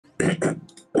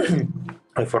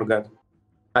I forgot.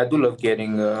 I do love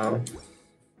getting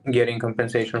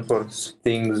compensation for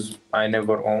things I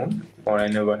never own or I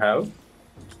never have.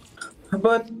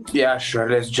 But yeah, sure,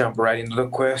 let's jump right into the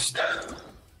quest.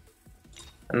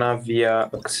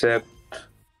 Navia, accept,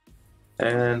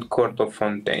 and Court of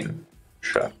Fontaine.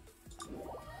 Sure.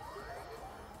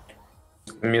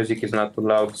 Music is not too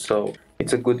loud, so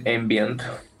it's a good ambient.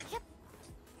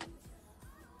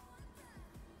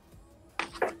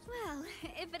 Well,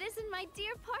 if it isn't my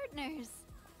dear partners.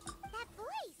 That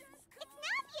voice! It's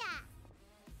Navia!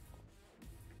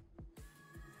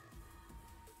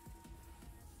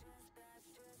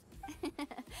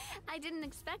 I didn't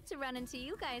expect to run into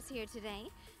you guys here today.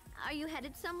 Are you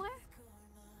headed somewhere?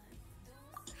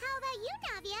 How about you,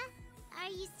 Navia? Are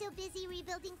you still busy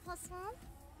rebuilding Poisson?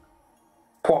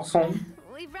 Poisson?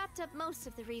 We've wrapped up most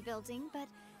of the rebuilding, but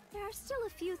there are still a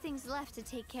few things left to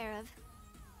take care of.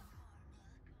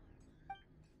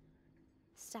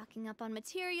 Stocking up on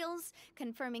materials,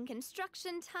 confirming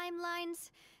construction timelines,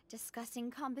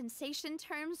 discussing compensation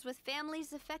terms with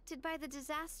families affected by the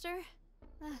disaster.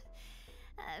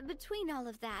 Between all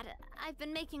of that, I've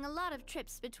been making a lot of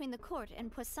trips between the court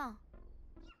and Poisson.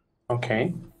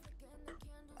 Okay.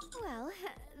 Well,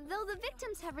 though the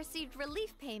victims have received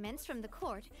relief payments from the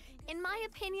court, in my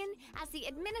opinion, as the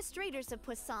administrators of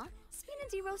Poisson, Spina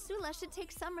di Rosula should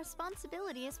take some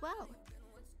responsibility as well.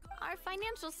 Our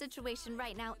financial situation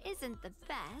right now isn't the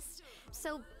best,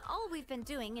 so all we've been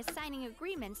doing is signing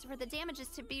agreements for the damages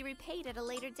to be repaid at a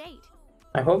later date.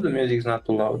 I hope the music's not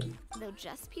too loud. Though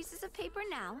just pieces of paper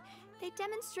now, they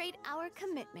demonstrate our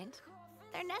commitment.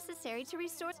 They're necessary to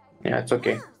restore... Yeah, it's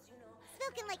okay. Wow.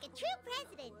 Spoken like a true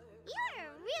president. You're a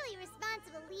really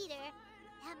responsible leader.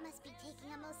 That must be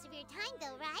taking up most of your time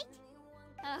though, right?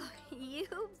 Oh, you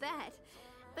bet.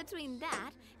 Between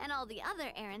that and all the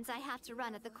other errands I have to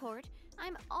run at the court,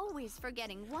 I'm always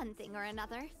forgetting one thing or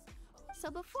another. So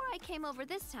before I came over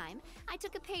this time, I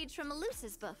took a page from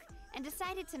Melusa's book and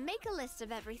decided to make a list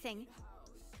of everything.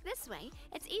 This way,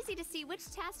 it's easy to see which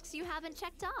tasks you haven't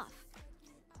checked off.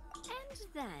 And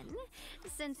then,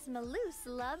 since Melus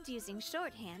loved using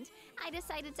shorthand, I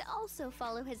decided to also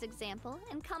follow his example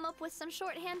and come up with some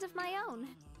shorthand of my own.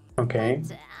 Okay.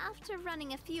 But after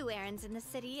running a few errands in the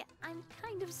city, I'm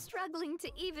kind of struggling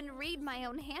to even read my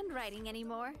own handwriting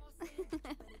anymore.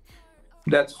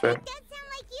 That's fair. That does sound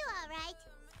like you, alright.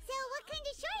 So what kind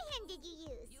of shorthand did you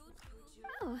use?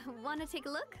 Oh, wanna take a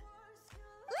look?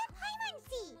 Let Paimon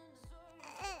see.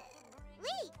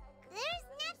 Wait. There's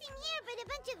nothing here but a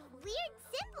bunch of weird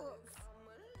symbols.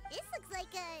 This looks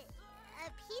like a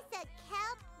piece of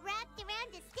kelp wrapped around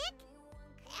a stick.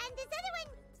 And this other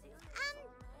one,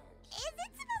 is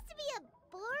it supposed to be a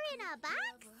boar in a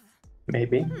box?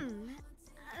 Maybe.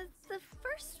 The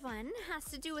first one has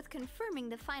to do with confirming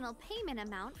the final payment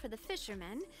amount for the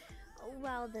fishermen,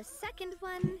 while the second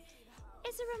one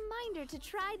is a reminder to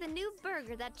try the new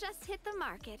burger that just hit the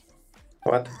market.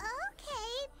 What?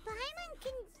 Okay, Paimon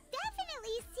can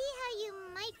definitely see how you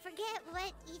might forget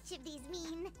what each of these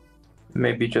mean.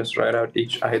 Maybe just write out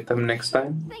each item next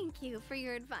time? Thank you for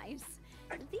your advice.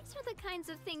 These are the kinds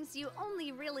of things you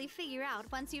only really figure out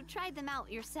once you've tried them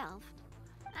out yourself.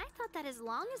 I thought that as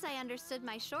long as I understood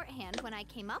my shorthand when I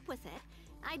came up with it,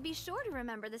 I'd be sure to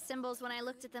remember the symbols when I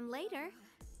looked at them later.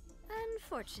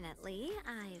 Unfortunately,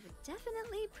 I've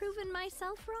definitely proven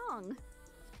myself wrong.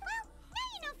 Well, now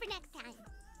you know for next time.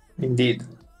 Indeed.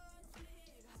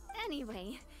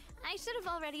 Anyway, I should have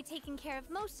already taken care of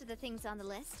most of the things on the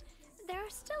list. There are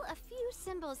still a few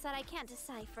symbols that I can't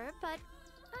decipher, but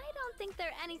I don't think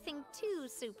they're anything too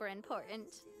super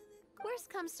important. Worst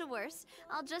comes to worst,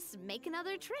 I'll just make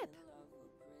another trip.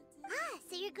 Ah,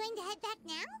 so you're going to head back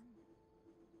now?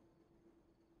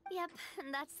 Yep,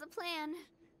 that's the plan.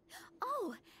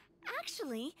 Oh,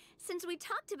 actually, since we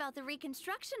talked about the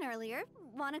reconstruction earlier,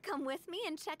 want to come with me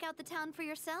and check out the town for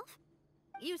yourself?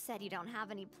 You said you don't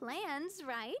have any plans,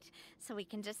 right? So we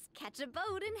can just catch a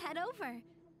boat and head over.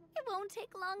 It won't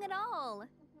take long at all.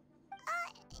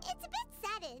 It's a bit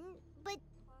sudden, but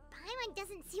Paimon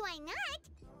doesn't see why not.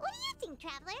 What do you think,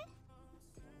 Traveler?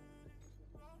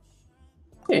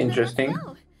 Interesting. Then let's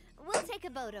go. We'll take a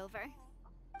boat over.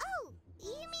 Oh, you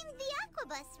mean the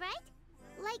Aquabus, right?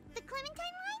 Like the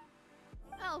Clementine line?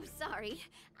 Oh, sorry.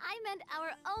 I meant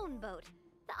our own boat.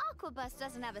 The Aquabus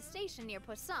doesn't have a station near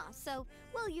Poisson, so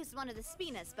we'll use one of the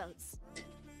Spina's boats.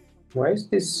 Why is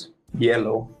this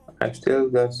yellow? I've still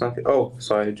got something. Oh,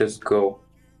 so I just go.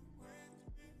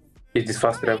 Is this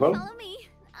fast travel? Follow me.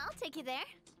 I'll take you there.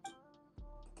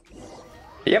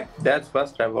 Yep, that's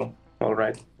fast travel.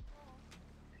 Alright.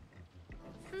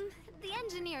 The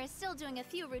engineer is still doing a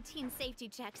few routine safety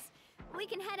checks. We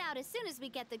can head out as soon as we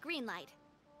get the green light.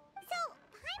 So,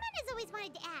 Paimon has always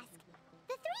wanted to ask.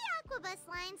 The 3 Aquabus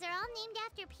lines are all named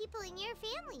after people in your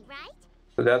family, right?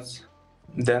 So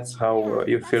that's how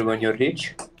you feel when you're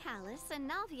rich. Callus and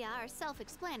Navia are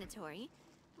self-explanatory,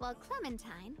 while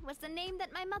Clementine was the name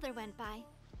that my mother went by.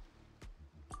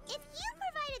 If you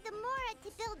provided the Mora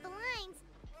to build the lines,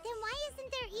 then why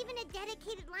isn't there even a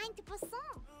dedicated line to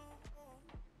Poisson?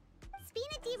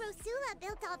 Spina di Rosula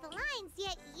built all the lines,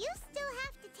 yet you still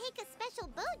have to take a special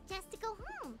boat just to go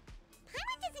home.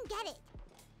 Paimon doesn't get it.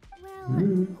 Well,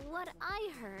 what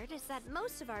I heard is that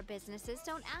most of our businesses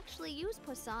don't actually use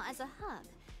Poisson as a hub,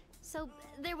 so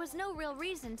there was no real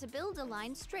reason to build a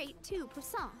line straight to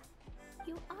Poisson.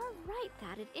 You are right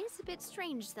that it is a bit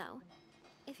strange, though.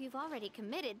 If you've already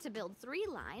committed to build 3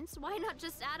 lines, why not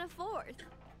just add a 4th?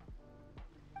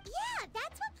 Yeah,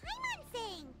 that's what Paimon's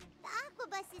saying. The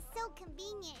Aquabus is so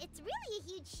convenient, it's really a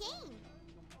huge shame.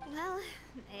 Well,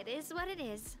 it is what it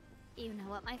is. You know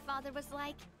what my father was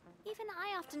like. Even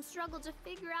I often struggled to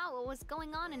figure out what was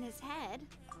going on in his head.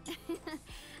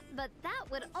 But that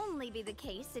would only be the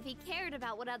case if he cared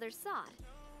about what others thought.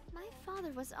 My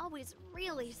father was always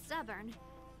really stubborn.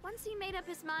 Once he made up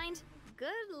his mind,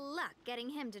 good luck getting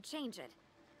him to change it.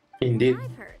 Indeed.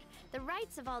 I've heard the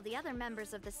rights of all the other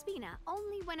members of the Spina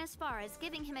only went as far as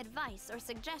giving him advice or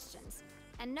suggestions,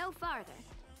 and no farther.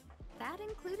 That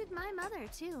included my mother,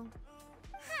 too.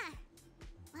 Huh.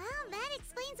 Well, that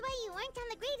explains why you weren't on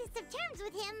the greatest of terms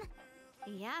with him.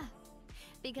 Yeah,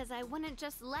 because I wouldn't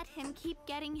just let him keep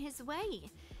getting his way.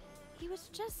 He was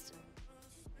just...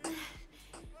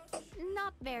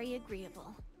 not very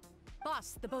agreeable.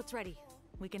 Boss, the boat's ready.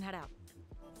 We can head out.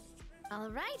 All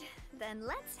right, then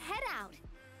let's head out.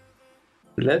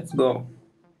 Let's go.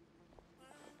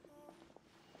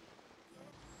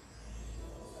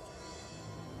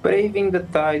 Braving the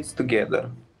tides together.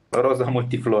 Rosa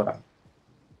multiflora.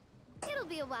 It'll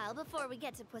be a while before we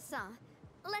get to Poisson.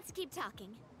 Let's keep talking.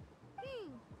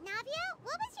 Navia,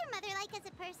 what was your mother like as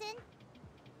a person?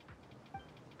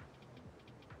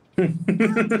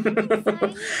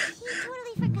 Sorry, she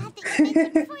totally forgot that you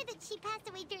mentioned before that she passed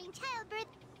away during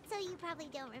childbirth, so you probably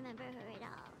don't remember her at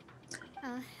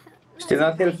all. Still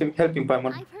not helping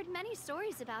Paimon. I've heard many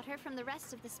stories about her from the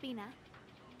rest of the Spina.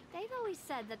 They've always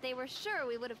said that they were sure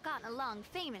we would have gotten along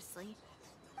famously.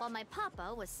 While my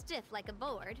papa was stiff like a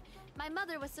board, my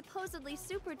mother was supposedly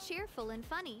super cheerful and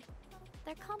funny.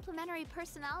 Their complementary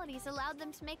personalities allowed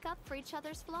them to make up for each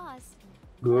other's flaws.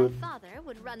 Good. My father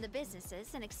would run the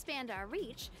businesses and expand our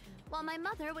reach, while my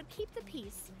mother would keep the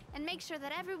peace and make sure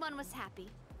that everyone was happy.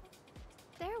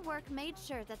 Their work made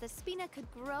sure that the Spina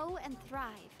could grow and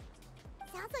thrive.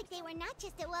 Sounds like they were not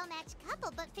just a well-matched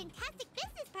couple, but fantastic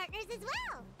business partners as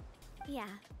well. Yeah,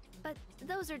 but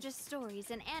those are just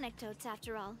stories and anecdotes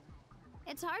after all.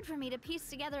 It's hard for me to piece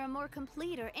together a more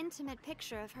complete or intimate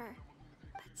picture of her.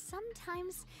 But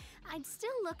sometimes, I'd still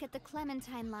look at the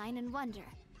Clementine line and wonder,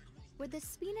 would the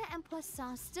Spina and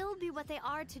Poisson still be what they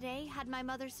are today had my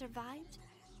mother survived?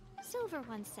 Silver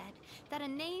once said that a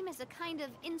name is a kind of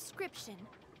inscription,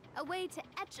 a way to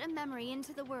etch a memory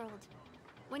into the world.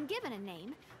 When given a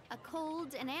name, a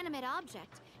cold, inanimate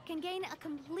object can gain a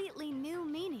completely new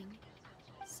meaning.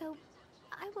 So,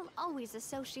 I will always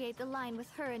associate the line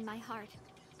with her in my heart.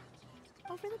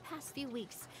 Over the past few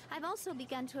weeks, I've also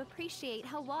begun to appreciate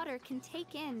how water can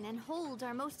take in and hold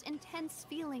our most intense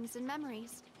feelings and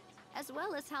memories, as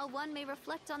well as how one may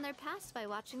reflect on their past by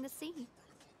watching the sea.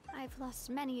 I've lost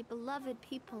many beloved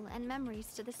people and memories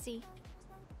to the sea.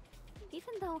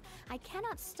 Even though I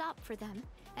cannot stop for them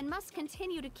and must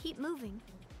continue to keep moving,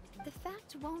 the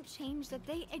fact won't change that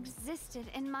they existed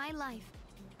in my life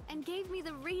and gave me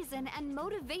the reason and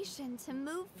motivation to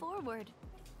move forward.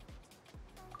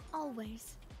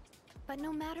 Always. But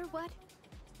no matter what,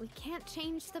 we can't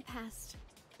change the past.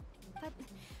 But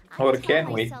I Or tell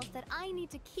can we? myself that I need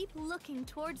to keep looking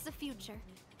towards the future.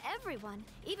 Everyone,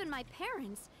 even my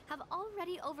parents, have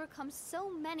already overcome so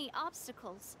many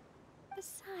obstacles.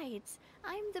 Besides,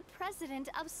 I'm the president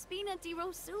of Spina di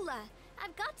Rosula.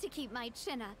 I've got to keep my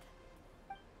chin up.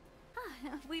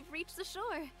 Ah, we've reached the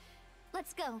shore.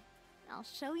 Let's go. I'll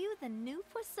show you the new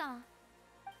Poisson.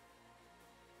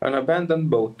 An abandoned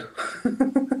boat.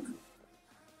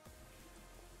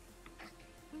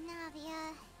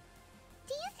 Navia,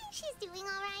 do you think she's doing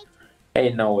all right?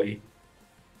 Hey, no way.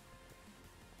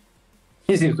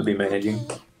 He seems to be managing.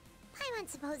 Okay. Paimon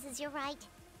supposes you're right.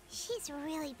 She's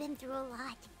really been through a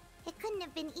lot. It couldn't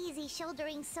have been easy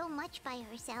shouldering so much by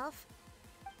herself.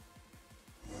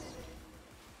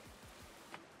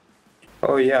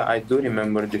 Oh yeah, I do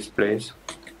remember this place.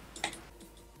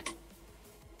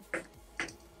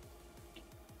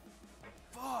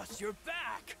 you're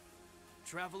back!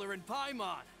 Traveler and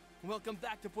Paimon, welcome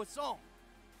back to Poisson.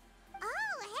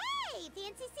 Oh, hey!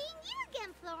 Fancy seeing you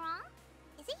again, Florent.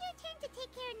 Is it your turn to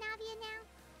take care of Navia now?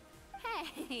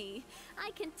 Hey, I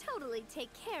can totally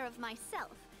take care of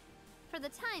myself. For the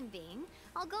time being,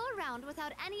 I'll go around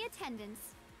without any attendance.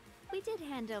 We did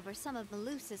hand over some of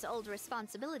Malus's old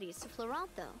responsibilities to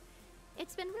Florent, though.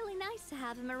 It's been really nice to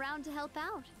have him around to help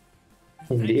out.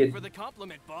 Thank you Indeed. for the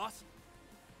compliment, boss.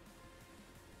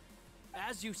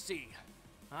 As you see,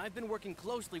 I've been working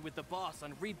closely with the boss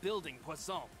on rebuilding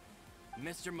Poisson.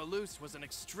 Mr. Malus was an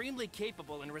extremely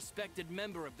capable and respected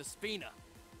member of the Spina.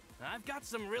 I've got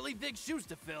some really big shoes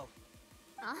to fill.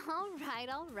 All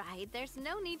right. There's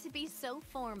no need to be so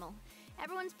formal.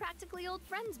 Everyone's practically old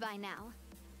friends by now.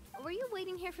 Were you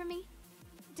waiting here for me?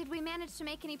 Did we manage to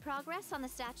make any progress on the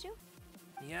statue?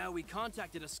 Yeah, we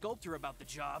contacted a sculptor about the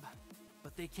job,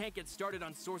 but they can't get started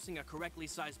on sourcing a correctly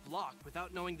sized block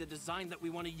without knowing the design that we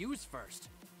want to use first.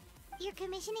 You're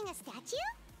commissioning a statue?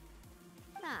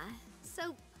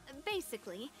 So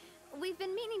basically, we've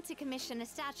been meaning to commission a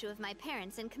statue of my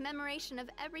parents in commemoration of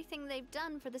everything they've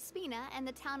done for the Spina and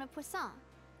the town of Poisson.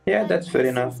 Yeah, But that's fair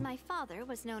enough. Since my father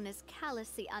was known as Callus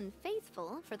the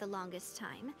Unfaithful for the longest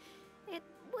time, it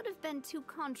would have been too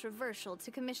controversial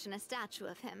to commission a statue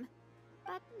of him.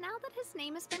 But now that his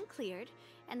name has been cleared,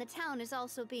 and the town is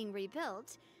also being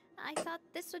rebuilt, I thought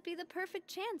this would be the perfect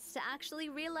chance to actually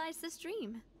realize this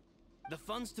dream. The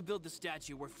funds to build the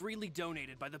statue were freely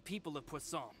donated by the people of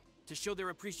Poisson to show their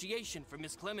appreciation for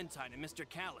Miss Clementine and Mr.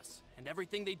 Callus and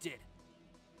everything they did.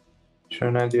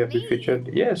 Should Navia be Me? featured?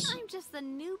 Yes. I'm just the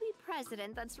newbie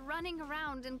president that's running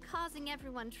around and causing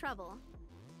everyone trouble.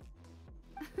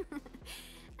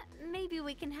 Maybe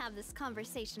we can have this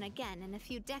conversation again in a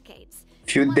few decades.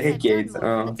 Few once I've done decades. more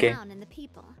for the Okay. town and the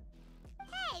people.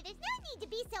 Hey, there's no need to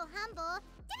be so humble.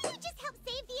 Didn't you just help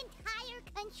save the entire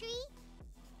country?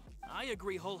 I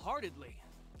agree wholeheartedly.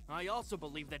 I also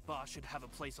believe that Boss should have a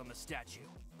place on the statue.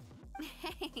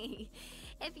 Hey,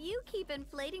 if you keep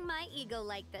inflating my ego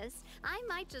like this, I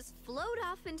might just float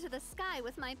off into the sky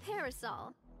with my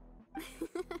parasol.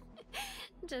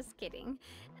 Just kidding.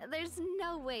 There's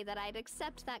no way that I'd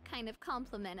accept that kind of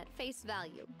compliment at face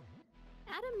value.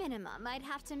 At a minimum, I'd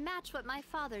have to match what my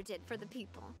father did for the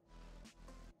people.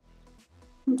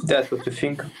 That's what you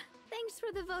think. Thanks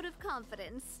for the vote of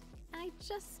confidence. I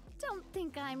just don't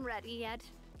think I'm ready yet.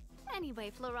 Anyway,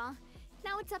 Florent,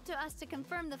 now it's up to us to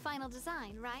confirm the final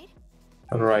design, right?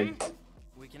 Alright.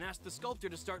 We can ask the sculptor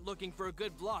to start looking for a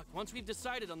good block once we've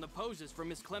decided on the poses for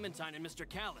Miss Clementine and Mr.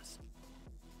 Callus.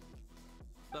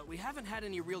 But we haven't had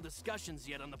any real discussions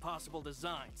yet on the possible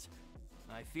designs.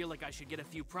 I feel like I should get a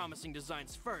few promising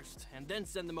designs first, and then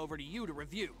send them over to you to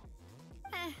review.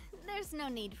 There's no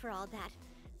need for all that.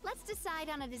 Let's decide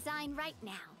on a design right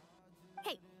now.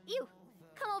 Hey, you!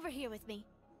 Come over here with me.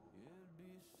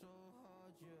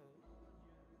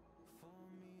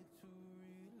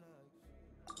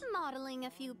 Modeling a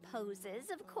few poses,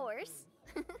 of course.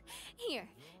 Here,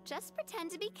 just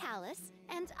pretend to be Callus,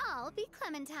 and I'll be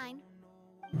Clementine.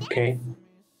 Okay.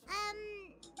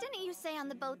 Didn't you say on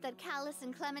the boat that Callus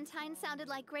and Clementine sounded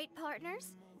like great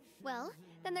partners? Well,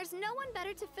 then there's no one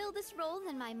better to fill this role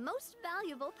than my most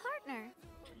valuable partner.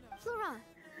 Florent,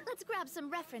 let's grab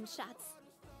some reference shots.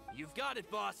 You've got it,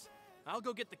 boss. I'll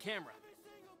go get the camera.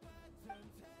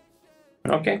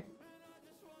 Okay.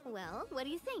 Well, what do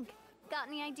you think? Got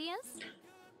any ideas?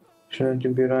 Shouldn't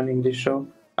you be running this show?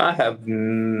 I have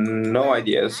no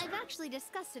ideas. I've actually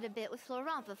discussed it a bit with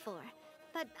Florent before,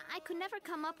 but I could never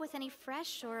come up with any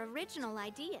fresh or original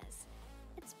ideas.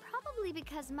 It's probably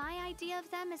because my idea of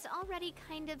them is already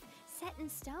kind of set in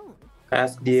stone.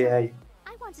 Ask the AI.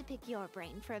 I want to pick your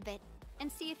brain for a bit and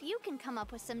see if you can come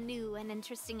up with some new and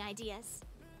interesting ideas.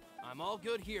 I'm all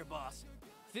good here, boss.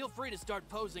 Feel free to start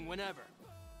posing whenever.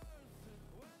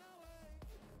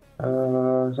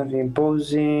 Something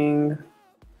posing.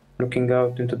 Looking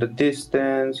out into the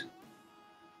distance.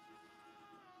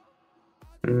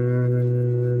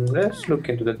 Let's look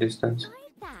into the distance.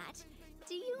 By that,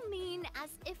 do you mean as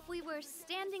if we were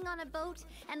standing on a boat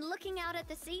and looking out at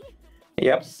the sea?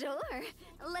 Yep. Sure.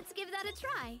 Let's give that a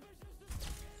try.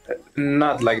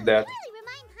 Not like that. Really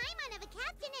remind Paimon of a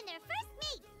captain and their first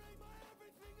mate.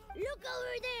 Look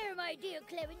over there, my dear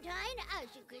Clementine. As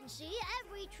you can see,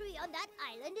 every tree on that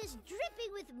island is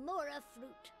dripping with mora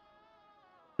fruit.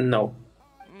 No.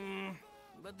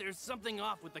 But there's something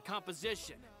off with the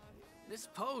composition. This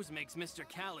pose makes Mr.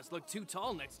 Callus look too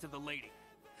tall next to the lady.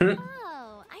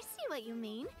 Oh, I see what you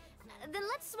mean. Then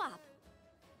let's swap.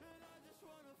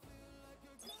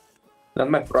 Not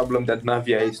my problem that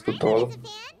Navia is too Paimon tall. is a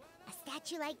fan. A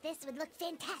statue like this would look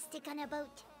fantastic on a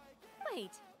boat.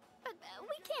 Wait, but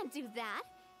we can't do that.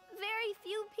 Very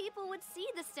few people would see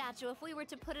the statue if we were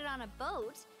to put it on a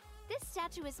boat. This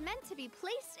statue is meant to be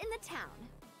placed in the town.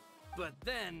 But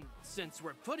then, since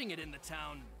we're putting it in the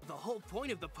town, the whole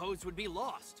point of the pose would be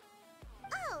lost.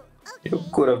 Oh, okay. You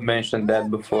could have mentioned that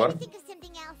before. Try to think of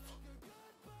something else.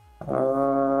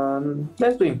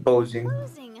 Let's do imposing.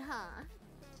 Posing, huh?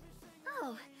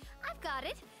 Oh, I've got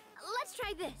it. Let's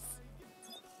try this.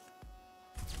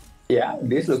 Yeah,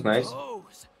 this looks nice.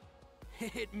 Pose.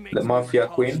 It makes The me Mafia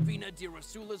recall Queen. Spina di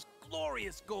Rasula's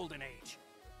glorious golden age.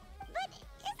 But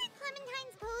isn't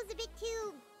Clementine's pose a bit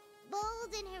too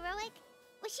bold and heroic?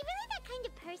 Was she really that kind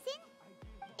of person?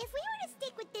 If we were to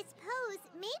stick with this pose,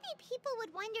 maybe people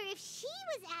would wonder if she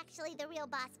was actually the real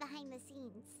boss behind the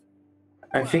scenes.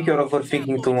 I think you're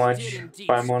overthinking too much, Did indeed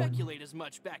Paimon. speculate as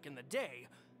much back in the day,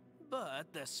 but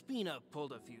the Spina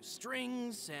pulled a few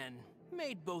strings and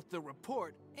made both the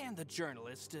report and the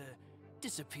journalist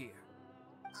disappear.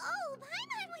 Oh,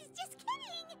 Paimon was just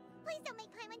kidding! Please don't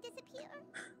make Paimon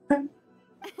disappear.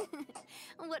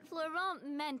 What Florent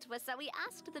meant was that we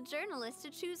asked the journalist to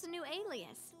choose a new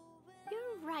alias.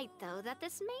 You're right, though, that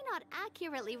this may not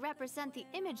accurately represent the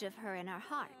image of her in our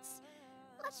hearts.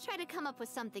 Let's try to come up with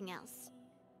something else.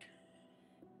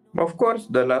 Of course,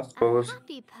 the last A pose.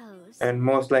 happy pose. And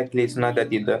most likely it's not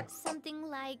that either. Something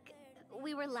like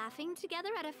we were laughing together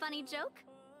at a funny joke?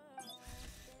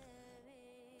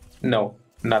 No,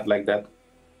 not like that.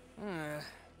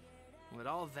 Would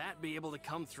all that be able to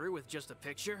come through with just a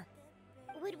picture?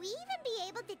 Would we even be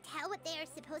able to tell what they are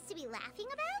supposed to be laughing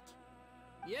about?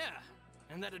 Yeah,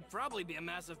 and that'd probably be a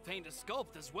massive pain to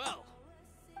sculpt as well.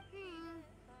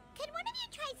 Can one of you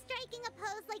try striking a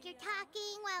pose like you're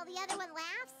talking while the other one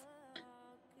laughs?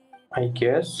 I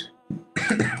guess.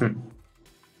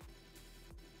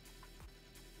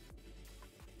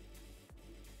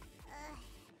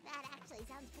 That actually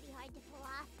sounds pretty hard to pull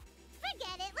off.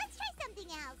 Forget it, let's try something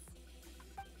else.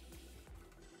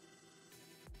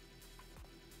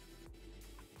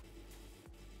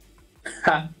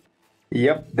 Ha!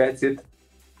 Yep, that's it.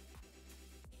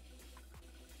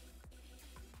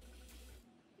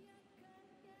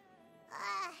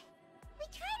 We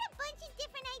tried a bunch of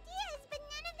different ideas, but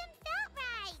none of them felt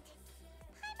right.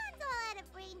 Paimon's all out of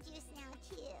brain juice now,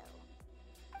 too.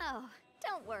 Oh,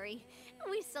 don't worry.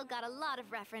 We still got a lot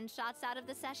of reference shots out of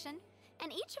the session,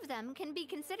 and each of them can be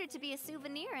considered to be a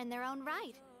souvenir in their own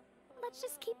right. Let's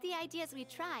just keep the ideas we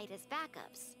tried as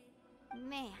backups.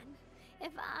 Man,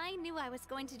 if I knew I was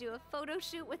going to do a photo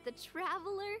shoot with the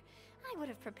Traveler, I would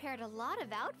have prepared a lot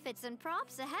of outfits and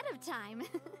props ahead of time.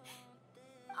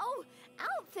 Oh,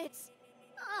 outfits!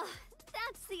 Ugh,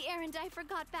 that's the errand I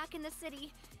forgot back in the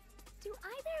city. Do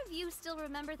either of you still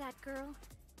remember that girl?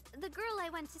 The girl I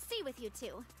went to see with you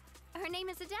two. Her name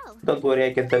is Adele. Don't worry,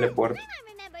 I can teleport. Paimon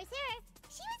remembers her.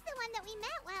 She was the one that we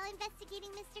met while investigating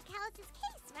Mr. Callus's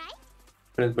case, right?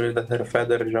 Let's believe that her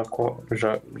father, Jacques,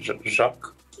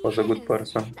 was a good Yes,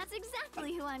 person. That's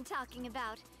exactly who I'm talking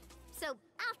about. So,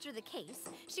 after the case,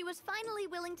 she was finally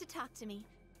willing to talk to me.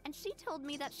 And she told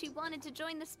me that she wanted to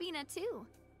join the Spina too.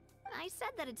 I said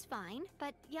that it's fine,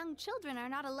 but young children are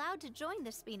not allowed to join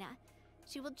the Spina.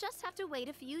 She will just have to wait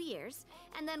a few years,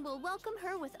 and then we'll welcome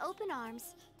her with open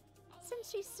arms.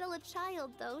 Since she's still a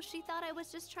child, though, she thought I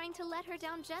was just trying to let her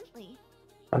down gently.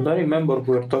 I don't remember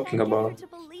who we're I talking can't get her about. to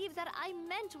believe that I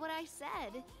meant what I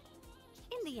said.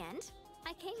 In the end,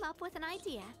 I came up with an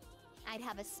idea. I'd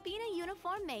have a Spina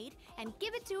uniform made and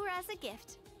give it to her as a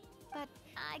gift. But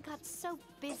I got so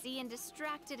busy and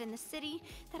distracted in the city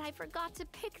that I forgot to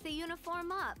pick the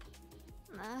uniform up.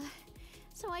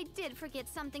 So I did forget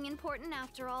something important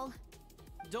after all.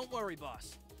 Don't worry,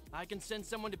 boss. I can send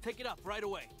someone to pick it up right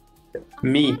away.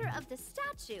 On Me. the matter of the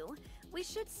statue, we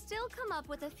should still come up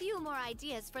with a few more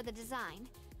ideas for the design.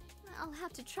 I'll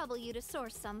have to trouble you to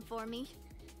source some for me.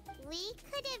 We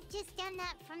could have just done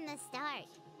that from the start.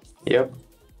 Yep.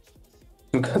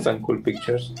 Got some cool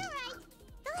pictures. Alright,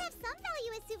 they'll have some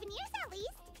value as souvenirs at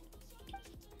least.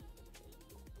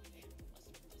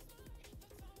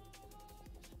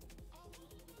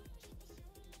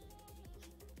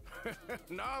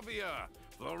 Navia!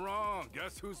 Florent,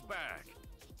 guess who's back?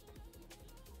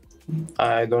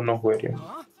 I don't know where you.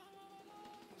 Huh?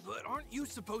 But aren't you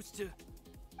supposed to...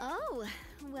 Oh,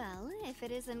 well, if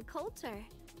it isn't Coulter.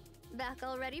 Back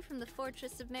already from the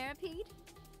Fortress of Meripede?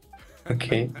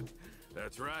 Okay.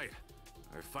 That's right.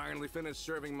 I finally finished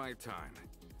serving my time.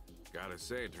 Gotta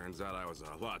say, turns out I was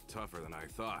a lot tougher than I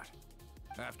thought.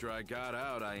 After I got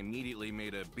out, I immediately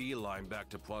made a beeline back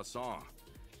to Poisson.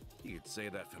 You could say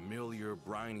that familiar,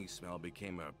 briny smell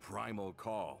became a primal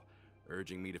call,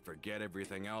 urging me to forget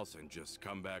everything else and just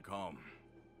come back home.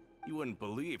 You wouldn't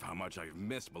believe how much I've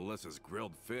missed Melissa's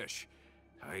grilled fish.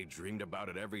 I dreamed about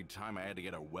it every time I had to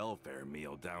get a welfare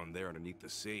meal down there underneath the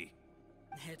sea.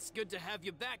 It's good to have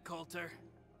you back, Coulter.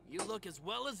 You look as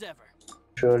well as ever.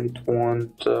 Sure, it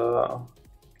won't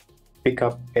pick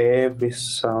up every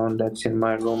sound that's in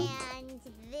my room. And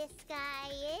this guy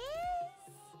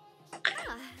is?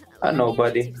 A Let me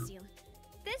nobody. introduce you.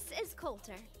 This is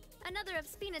Coulter, another of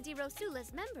Spina di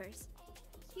Rosula's members.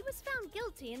 He was found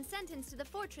guilty and sentenced to the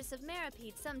fortress of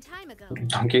Meripede some time ago.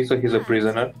 Okay, so he's a But,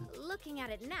 prisoner. looking at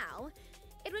it now,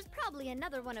 it was probably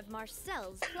another one of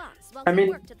Marcel's plots while I he mean,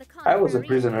 worked at the I was a Confrérie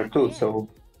prisoner back too, then. so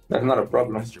that's not a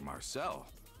problem. Mr. Marcel?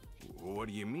 What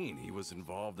do you mean? He was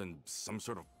involved in some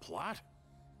sort of plot?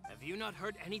 Have you not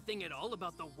heard anything at all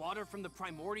about the water from the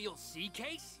primordial sea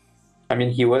case? I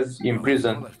mean, he was in Well, I know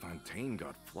prison. that Fontaine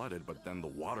got flooded, but then the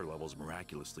water levels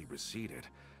miraculously receded.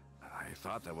 I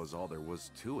thought that was all there was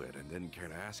to it and didn't care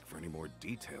to ask for any more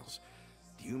details.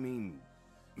 Do you mean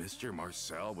Mr.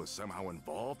 Marcel was somehow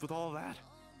involved with all that?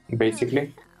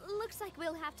 Basically. Looks like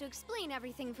we'll have to explain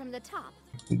everything from the top.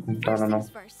 I First don't know. things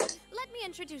first, let me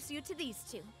introduce you to these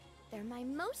two. They're my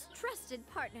most trusted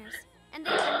partners, and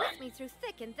they've been with me through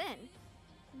thick and thin.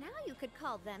 Now you could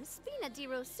call them Spina di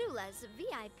Rosula's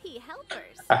VIP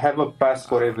helpers. I have a pass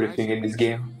for everything in this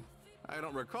game. I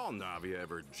don't recall Navia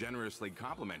ever generously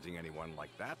complimenting anyone like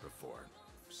that before.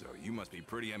 So you must be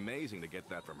pretty amazing to get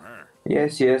that from her.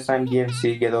 Yes, I'm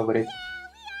DMC, get over it. Yeah,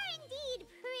 we are indeed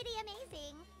pretty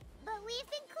amazing. But we've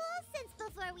been cool since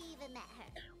before we even met her.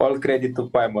 All credit to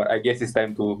Paimon. I guess it's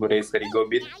time to raise her ego a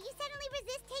bit. Now you suddenly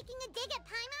resist taking a dig at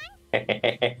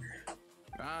Paimon?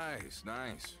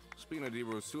 Nice. Spina di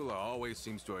Rosula always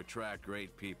seems to attract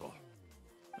great people.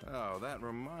 Oh, that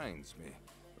reminds me.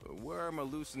 Where are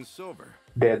Malus and Silver?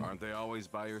 Dead. Aren't they always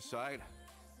by your side?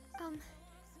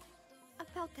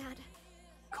 About that.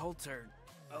 Coulter,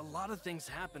 a lot of things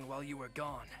happened while you were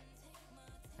gone.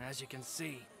 As you can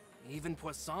see, even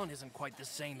Poisson isn't quite the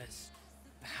same as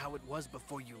how it was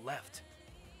before you left.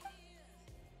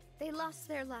 They lost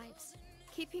their lives,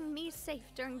 keeping me safe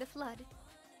during the flood.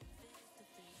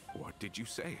 What did you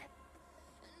say?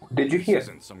 Did you hear? This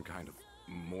isn't some kind of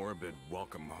morbid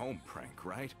welcome home prank,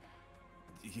 right?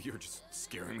 You're just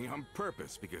scaring me on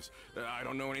purpose because I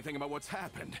don't know anything about what's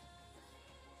happened.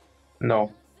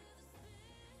 No.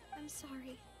 I'm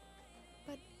sorry,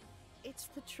 but it's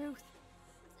the truth.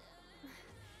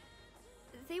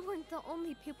 They weren't the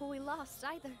only people we lost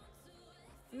either.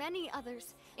 Many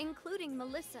others, including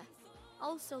Melissa,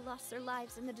 also lost their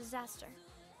lives in the disaster.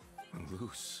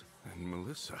 Malus and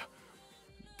Melissa,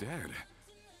 dead.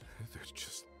 They're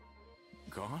just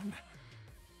gone?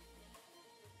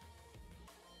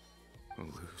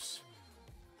 Malus.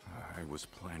 I was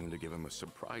planning to give him a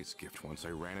surprise gift once I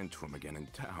ran into him again in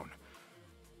town.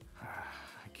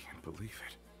 I can't believe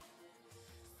it.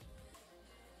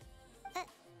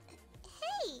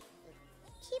 Hey,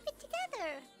 keep it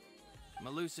together.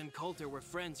 Malus and Coulter were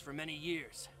friends for many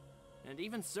years, and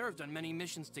even served on many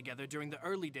missions together during the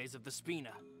early days of the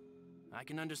Spina. I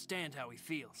can understand how he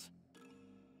feels.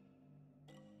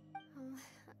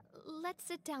 Let's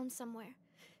sit down somewhere,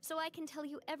 so I can tell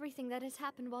you everything that has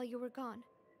happened while you were gone.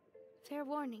 Fair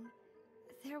warning,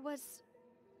 there was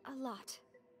a lot.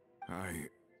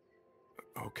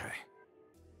 Okay.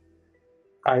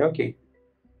 Okay.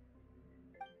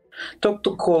 Talk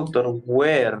to Coulter.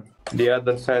 Where? The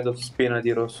other side of Spina di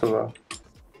Rosula.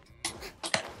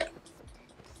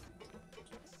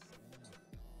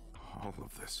 All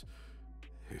of this.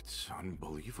 It's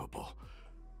unbelievable.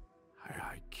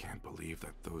 I can't believe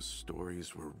that those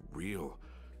stories were real.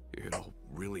 It all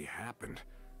really happened.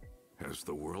 Has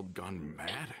the world gone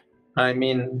mad? I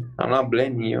mean, I'm not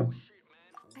blaming you.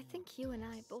 I think you and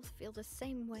I both feel the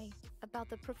same way about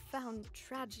the profound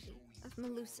tragedy of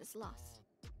Melusa's loss.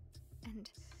 And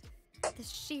the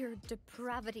sheer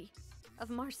depravity of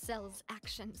Marcel's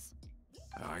actions.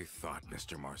 I thought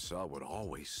Mr. Marcel would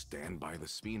always stand by the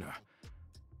Spina.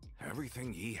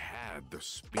 Everything he had, the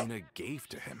Spina gave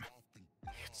to him.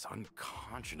 It's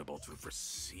unconscionable to have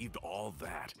received all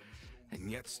that,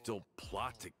 and yet still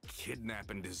plot to kidnap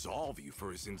and dissolve you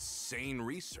for his insane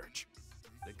research.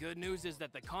 The good news is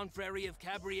that the Confrérie of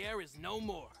Cabriere is no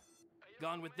more.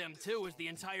 Gone with them too is the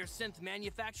entire synth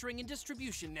manufacturing and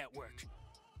distribution network.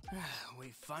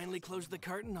 We finally closed the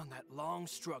curtain on that long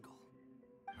struggle.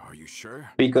 Are you sure?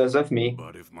 Because of me.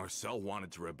 But if Marcel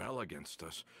wanted to rebel against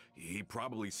us, he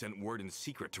probably sent word in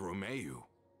secret to Romeu.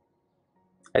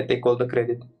 I take all the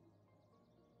credit.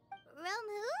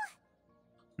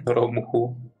 Romu?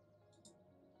 Romuhu.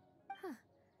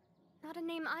 Not a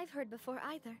name I've heard before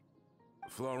either.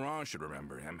 Florent should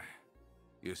remember him.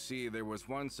 You see, there was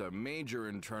once a major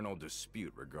internal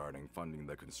dispute regarding funding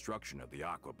the construction of the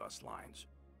Aquabus lines.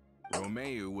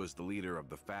 Romeo was the leader of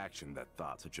the faction that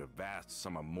thought such a vast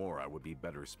sum of mora would be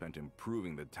better spent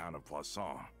improving the town of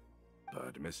Poisson.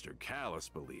 But Mr. Callis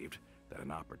believed that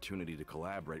an opportunity to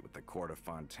collaborate with the Court of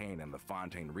Fontaine and the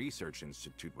Fontaine Research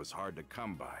Institute was hard to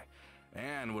come by,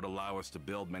 and would allow us to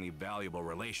build many valuable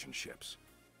relationships.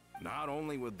 Not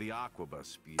only would the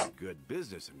Aquabus be a good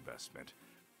business investment,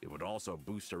 it would also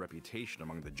boost our reputation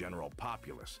among the general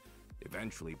populace,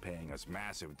 eventually paying us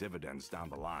massive dividends down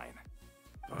the line.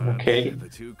 But Okay, the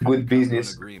two good couldn't come to an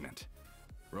business. agreement.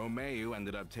 Romeo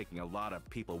ended up taking a lot of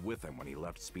people with him when he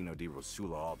left Spino di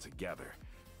Rosula altogether,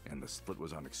 and the split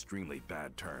was on extremely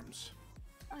bad terms.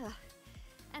 Ugh.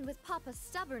 And with Papa's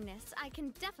stubbornness, I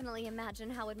can definitely imagine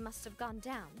how it must have gone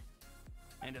down.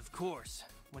 And of course,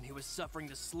 when he was suffering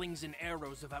the slings and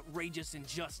arrows of outrageous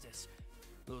injustice,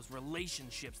 those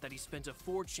relationships that he spent a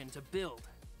fortune to build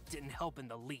didn't help in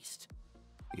the least.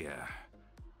 Yeah,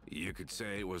 you could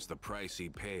say it was the price he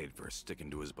paid for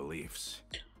sticking to his beliefs.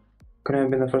 Couldn't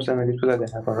have been the first time this would have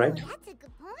happened, right? Oh, that's a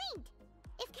good point.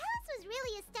 If Callus was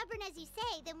really as stubborn as you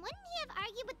say, then wouldn't he have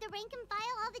argued with the rank and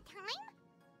file all the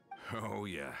time? Oh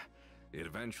yeah, it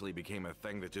eventually became a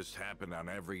thing that just happened on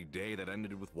every day that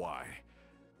ended with Y.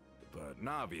 But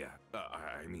Navia,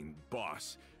 I mean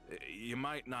boss, you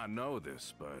might not know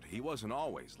this, but he wasn't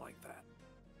always like that.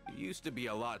 He used to be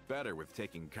a lot better with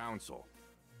taking counsel.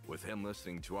 With him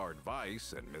listening to our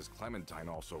advice, and Ms. Clementine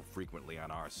also frequently on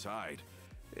our side,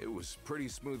 it was pretty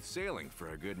smooth sailing for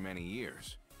a good many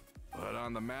years. But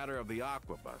on the matter of the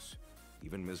Aquabus,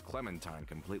 even Ms. Clementine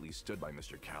completely stood by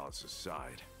Mr. Callus's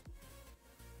side.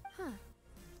 Huh.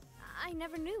 I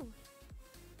never knew.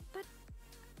 But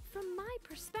from my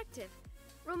perspective,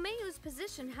 Romeo's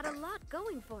position had a lot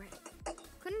going for it.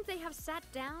 Couldn't they have sat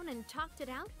down and talked it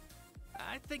out?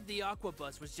 I think the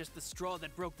Aquabus was just the straw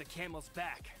that broke the camel's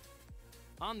back.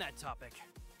 On that topic,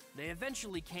 they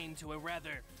eventually came to a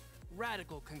rather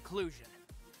radical conclusion.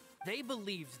 They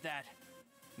believed that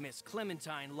Miss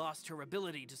Clementine lost her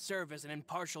ability to serve as an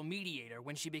impartial mediator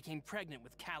when she became pregnant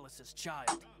with Callus's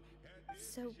child.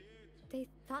 So, they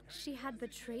thought she had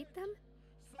betrayed them?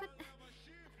 But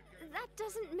that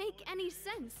doesn't make any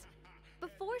sense.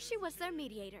 Before she was their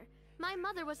mediator, my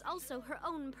mother was also her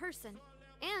own person,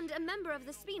 and a member of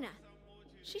the Spina.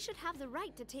 She should have the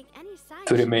right to take any side.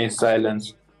 To remain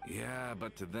silent. Yeah,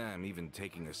 but to them, even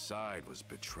taking a side was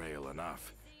betrayal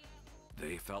enough.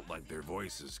 They felt like their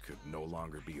voices could no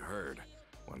longer be heard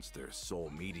once their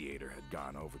sole mediator had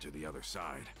gone over to the other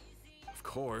side. Of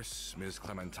course, Ms.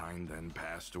 Clementine then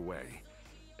passed away,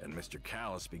 and Mr.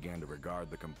 Callus began to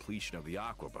regard the completion of the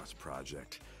Aquabus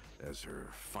project as her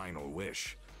final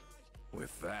wish.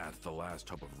 With that, the last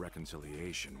hope of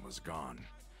reconciliation was gone.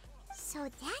 So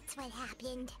that's what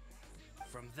happened.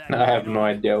 From that I have point no on,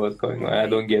 idea what's going on. I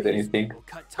don't get anything. People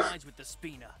cut ties with the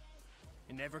Spina.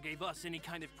 It never gave us any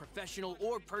kind of professional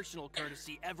or personal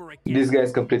courtesy ever again. These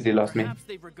guys completely lost me. Perhaps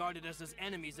they've regarded us as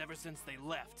enemies ever since they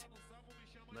left.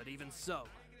 But even so,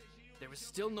 there is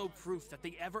still no proof that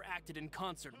they ever acted in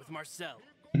concert with Marcel.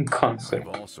 Concept.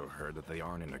 I've also heard that they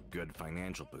aren't in a good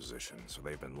financial position, so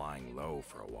they've been lying low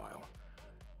for a while.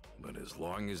 But as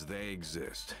long as they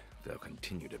exist, they'll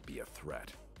continue to be a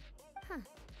threat.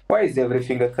 Why is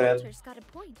everything a threat? Walter's got a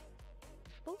point.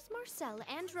 Both Marcel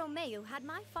and Romeo had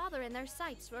my father in their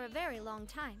sights for a very long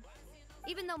time.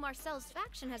 Even though Marcel's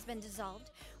faction has been dissolved,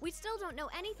 we still don't know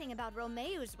anything about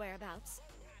Romeo's whereabouts.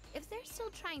 If they're still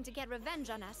trying to get revenge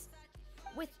on us,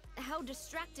 with how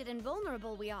distracted and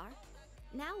vulnerable we are,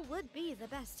 now would be the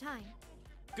best time.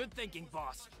 Good thinking,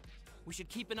 boss. We should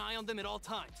keep an eye on them at all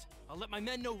times. I'll let my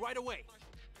men know right away.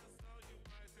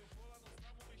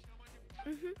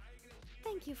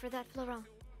 Thank you for that, Florent.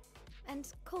 And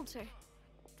Coulter,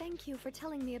 thank you for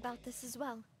telling me about this as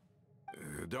well.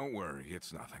 Don't worry,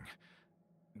 it's nothing.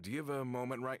 Do you have a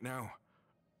moment right now?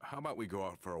 How about we go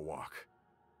out for a walk?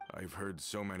 I've heard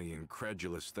so many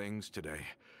incredulous things today.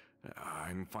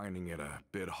 I'm finding it a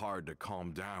bit hard to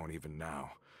calm down even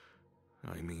now.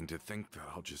 I mean, to think that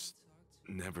I'll just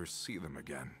never see them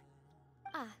again.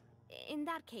 In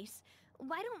that case,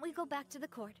 why don't we go back to the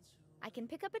court? I can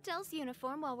pick up Adele's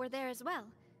uniform while we're there as well.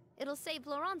 It'll save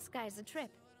Laurent's guys a trip.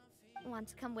 Want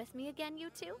to come with me again, you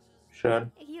two? Sure.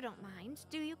 You don't mind,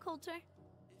 do you, Coulter?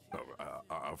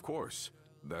 Of course.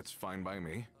 That's fine by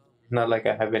me. Not like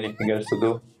I have anything else to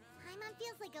do. Paimon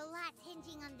feels like a lot's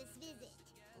hinging on this visit.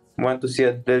 Want to see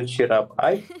Adele cheer up.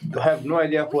 I have no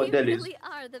idea who We Adele is. really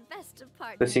are the best of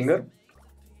partners. The singer?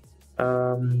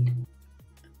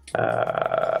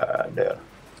 There.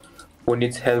 who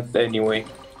needs health anyway.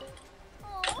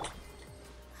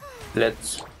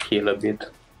 Let's heal a bit.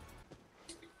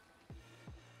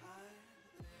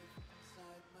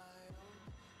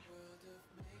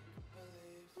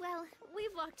 Well, we've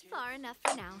walked far enough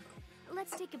for now.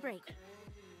 Let's take a break.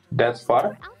 That's Since far? we're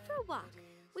out for a walk,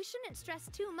 we shouldn't stress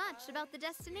too much about the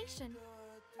destination.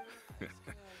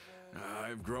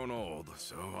 I've grown old,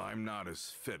 so I'm not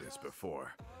as fit as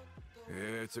before.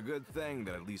 It's a good thing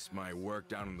that at least my work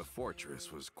down in the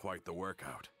fortress was quite the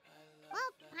workout. Well,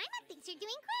 Paimon thinks you're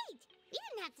doing great. We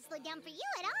didn't have to slow down for you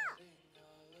at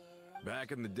all.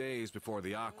 Back in the days before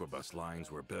the aquabus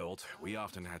lines were built, we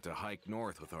often had to hike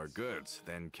north with our goods,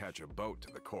 then catch a boat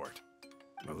to the court.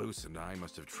 Malus and I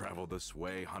must have traveled this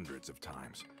way hundreds of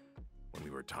times. When we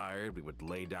were tired, we would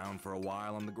lay down for a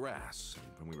while on the grass,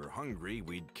 and when we were hungry,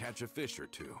 we'd catch a fish or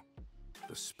two.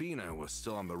 The Spina was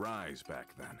still on the rise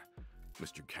back then.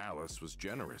 Mr. Callis was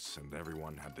generous, and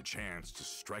everyone had the chance to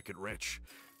strike it rich.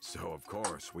 So, of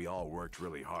course, we all worked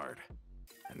really hard.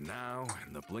 And now,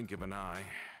 in the blink of an eye,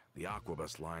 the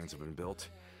aquabus lines have been built,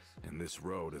 and this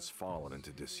road has fallen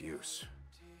into disuse.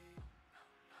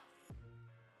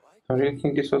 I really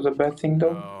think this was a bad thing, though.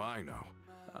 Oh, I know.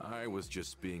 I was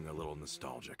just being a little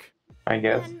nostalgic. I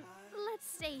guess. Then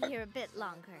let's stay here a bit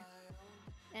longer.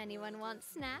 Anyone want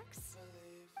snacks?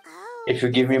 Oh, If you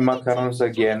give me macarons some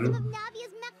again, of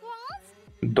Navia's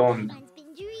macarons? don't. Paimon's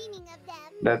been dreaming of them.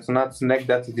 That's not snack,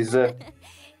 that's dessert.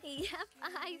 Yep,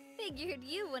 I figured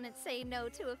you wouldn't say no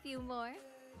to a few more.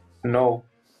 No.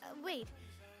 Wait,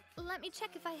 let me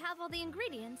check if I have all the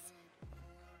ingredients.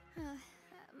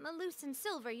 Malus and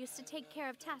Silver used to take care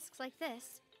of tasks like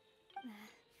this.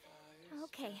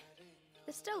 Okay,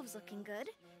 the stove's looking good.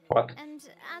 What? And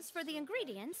as for the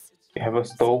ingredients, You have a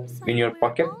stove seems in your like we're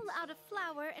pocket? all out of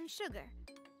flour and sugar,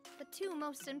 the two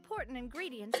most important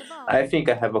ingredients of all. I think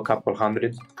I have a couple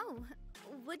hundred. Oh,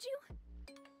 would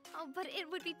you? Oh, but it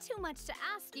would be too much to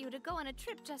ask you to go on a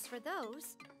trip just for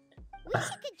those. We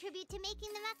should contribute to making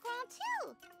the macaron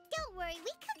too. Don't worry,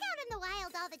 we cook out in the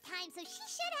wild all the time, so she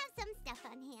should have some stuff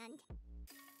on hand.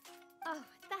 Oh,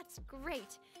 that's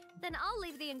great. Then I'll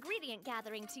leave the ingredient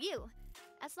gathering to you.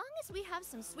 As long as we have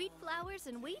some sweet flours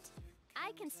and wheat,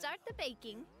 I can start the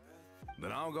baking.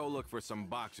 Then I'll go look for some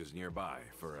boxes nearby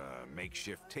for a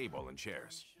makeshift table and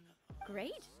chairs.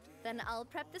 Great. Then I'll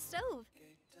prep the stove.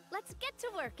 Let's get to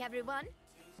work, everyone.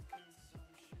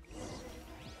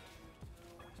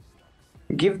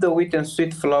 Give the wheat and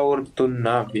sweet flour to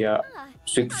Navia.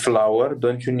 Sweet flour,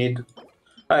 don't you need...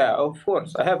 Oh yeah, of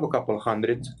course, I have a couple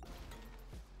hundred.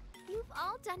 You've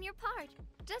all done your part.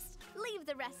 Just leave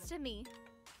the rest to me.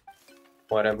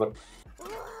 Whatever.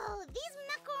 Whoa, these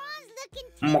macarons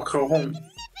looking Macaron.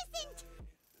 magnificent!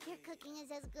 Your cooking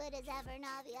is as good as ever,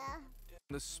 Navia.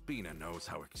 The Spina knows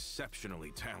how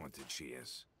exceptionally talented she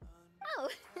is. Oh,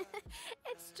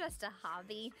 it's just a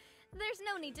hobby. There's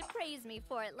no need to praise me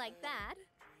for it like that.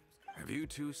 Have you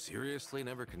two seriously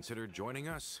never considered joining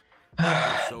us?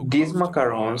 These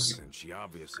macarons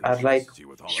are like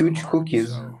huge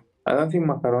cookies. I don't think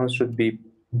macarons should be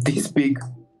this big.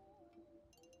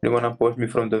 You wanna poach me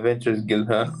from the Ventures Guild,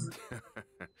 huh?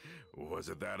 Was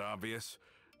it that obvious?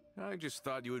 I just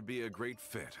thought you would be a great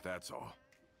fit, that's all.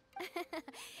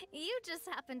 You just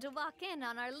happened to walk in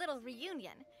on our little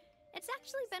reunion. It's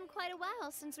actually been quite a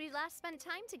while since we last spent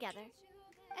time together.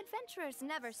 Adventurers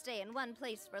never stay in one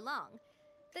place for long.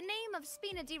 The name of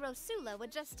Spina di Rosula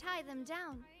would just tie them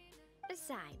down.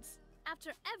 Besides,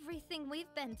 after everything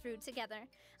we've been through together,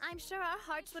 I'm sure our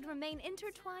hearts would remain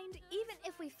intertwined even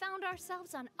if we found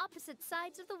ourselves on opposite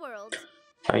sides of the world.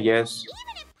 I guess.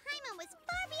 Even if Paimon was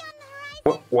far beyond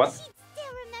the horizon, What? she'd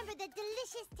still remember the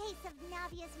delicious taste of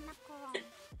Navia's macaron.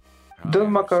 Those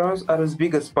macarons are as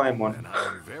big as Paimon. And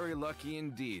I'm very lucky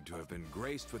indeed to have been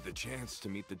graced with the chance to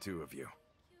meet the two of you.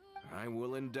 I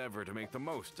will endeavor to make the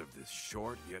most of this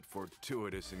short yet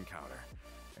fortuitous encounter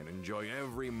and enjoy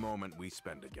every moment we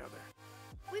spend together.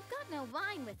 We've got no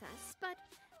wine with us, but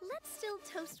let's still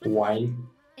toast with Wine?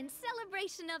 in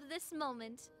celebration of this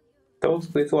moment.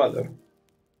 Toast with water.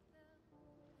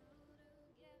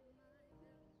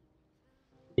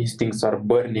 These things are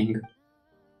burning.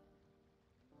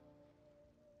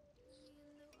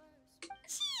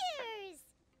 Cheers!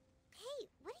 Hey,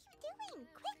 what are you doing?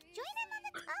 Quick, join in on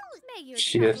the toast! May your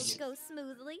Cheers. travels go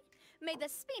smoothly. May the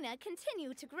Spina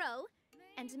continue to grow.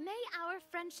 And may our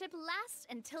friendship last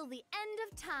until the end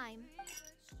of time.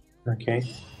 Okay.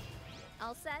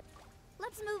 All set?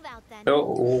 Let's move out then.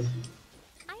 Oh,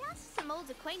 I asked some old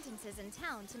acquaintances in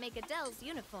town to make Adele's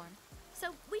uniform,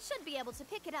 so we should be able to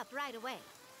pick it up right away.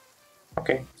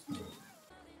 okay.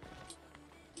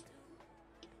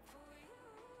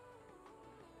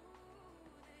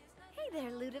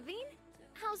 there, Ludovine.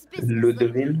 How's business looking?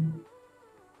 Ludovine.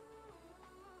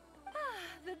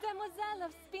 The Demoiselle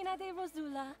of Spina de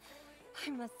Rosula. I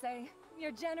must say,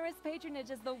 your generous patronage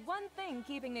is the one thing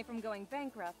keeping me from going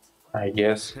bankrupt. I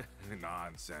guess.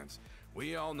 Nonsense.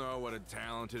 We all know what a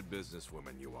talented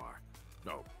businesswoman you are.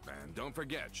 Oh, and don't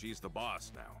forget, she's the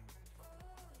boss now.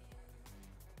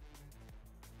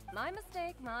 My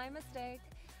mistake, my mistake.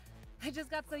 I just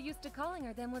got so used to calling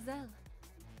her Demoiselle.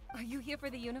 Are you here for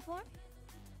the uniform?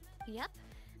 Yep.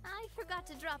 I forgot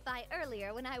to drop by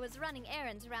earlier when I was running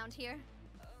errands around here.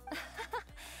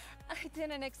 I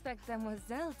didn't expect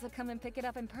Demoiselle to come and pick it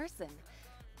up in person.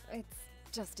 It's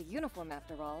just a uniform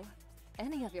after all.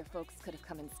 Any of your folks could have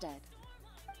come instead.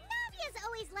 Navia's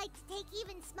always liked to take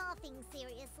even small things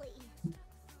seriously.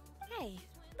 Hey,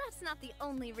 that's not the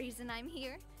only reason I'm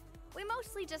here. We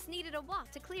mostly just needed a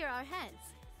walk to clear our heads.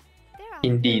 There are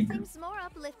Indeed. few things more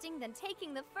uplifting than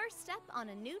taking the first step on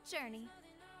a new journey.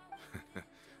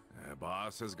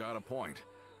 Boss has got a point.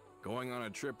 Going on a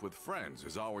trip with friends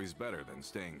is always better than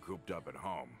staying cooped up at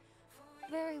home.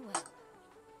 Very well.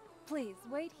 Please,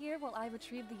 wait here while I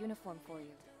retrieve the uniform for you.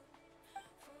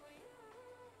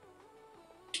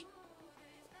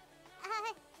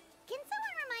 Can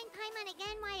someone remind Paimon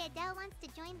again why Adele wants to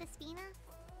join the Spina?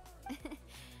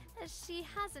 She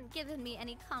hasn't given me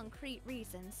any concrete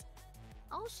reasons.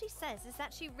 All she says is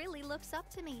that she really looks up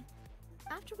to me.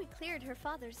 After we cleared her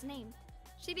father's name,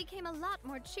 she became a lot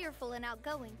more cheerful and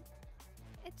outgoing.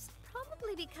 It's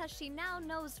probably because she now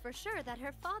knows for sure that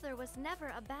her father was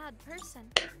never a bad person.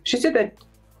 She said that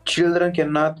children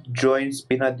cannot join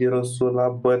Spina di Rosula,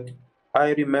 but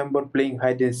I remember playing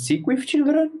hide and seek with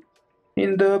children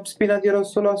in the Spina di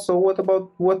Rosula. So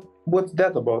what's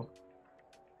that about?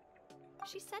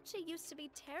 She said she used to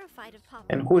be terrified of Papa.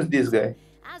 And who's this guy?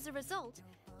 As a result,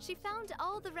 she found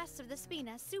all the rest of the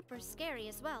Spina super scary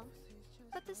as well.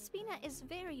 But the Spina is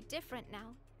very different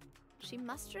now. She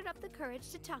mustered up the courage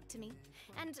to talk to me,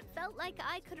 and felt like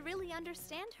I could really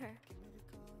understand her.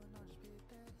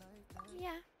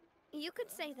 Yeah, you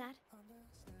could say that.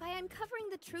 By uncovering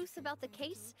the truth about the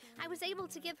case, I was able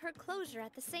to give her closure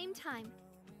at the same time.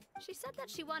 She said that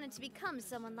she wanted to become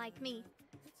someone like me.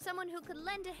 Someone who could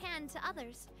lend a hand to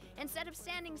others, instead of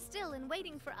standing still and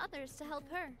waiting for others to help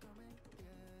her.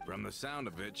 From the sound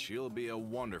of it, she'll be a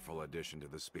wonderful addition to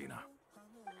the Spina.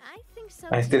 I think so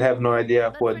I still too. have no idea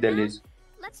But what for that now, is.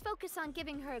 let's focus on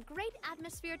giving her a great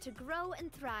atmosphere to grow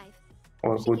and thrive.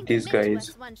 Or She who can this commit guy to is.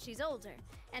 us once she's older,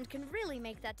 and can really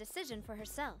make that decision for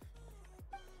herself.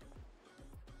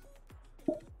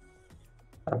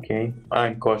 Okay,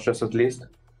 I'm cautious at least.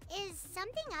 Is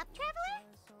something up, Traveler?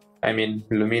 I mean,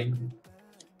 Lumin.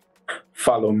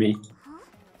 Follow me. Huh?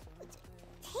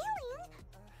 Tailing?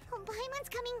 Oh, Paimon's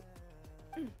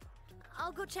coming.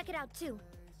 I'll go check it out too.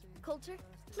 Coulter,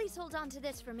 please hold on to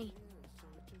this for me.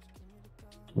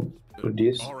 Do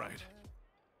this. All right.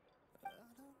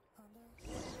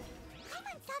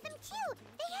 Paimon saw them too.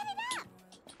 They headed up.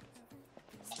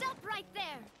 Stop right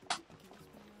there!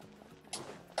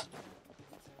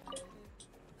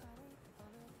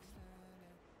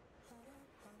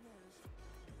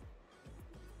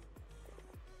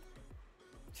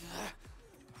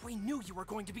 We knew you were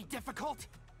going to be difficult.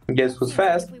 Guess who's Seems like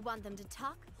fast? If we want them to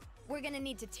talk, we're gonna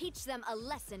need to teach them a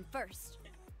lesson first.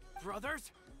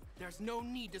 Brothers, there's no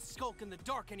need to skulk in the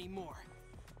dark anymore.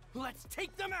 Let's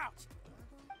take them out!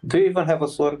 Do you even have a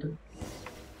sword?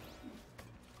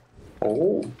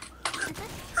 Oh.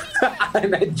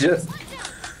 And I just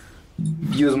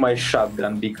use my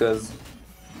shotgun because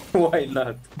why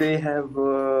not? They have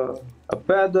a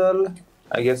paddle,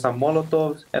 I guess some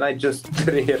molotovs, and I just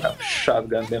straight up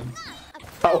shotgun them.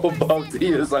 How about to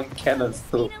use some cannons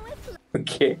too?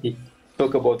 Okay,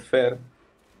 talk about fair.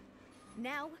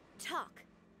 Now, talk.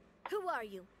 Who are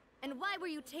you? And why were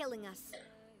you tailing us?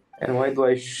 And why did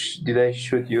I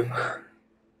shoot you? Don't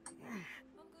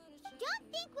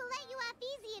think we'll let you off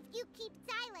easy if you keep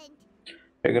silent.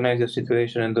 Recognize the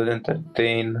situation and don't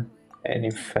entertain any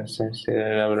facets.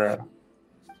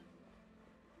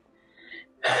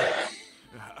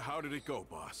 How did it go,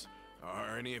 boss?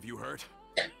 Are any of you hurt?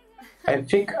 I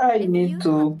think I If you need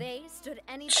thought to they stood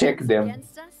any check chance them.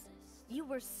 against us, you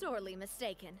were sorely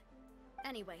mistaken.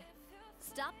 Anyway,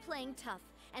 stop playing tough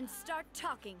and start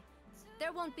talking.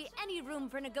 There won't be any room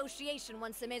for negotiation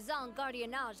once the Maison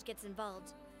Gardiennage gets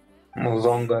involved.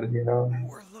 Zongar, you know.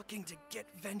 We're looking to get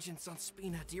vengeance on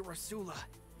Spina di Rosula.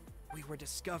 We were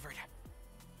discovered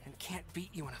and can't beat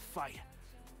you in a fight.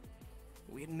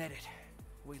 We admit it.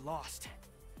 We lost.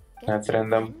 Get That's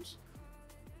random. revenge?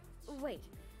 Wait,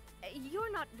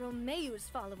 you're not Romeu's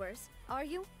followers, are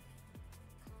you?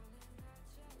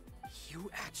 You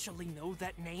actually know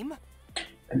that name?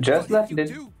 Just But like if you that,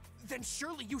 do, then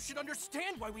surely you should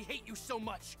understand why we hate you so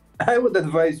much. I would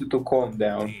advise you to calm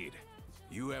down. Indeed.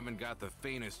 You haven't got the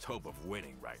faintest hope of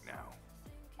winning right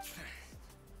now.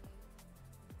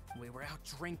 We were out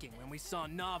drinking when we saw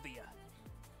Navia.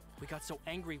 We got so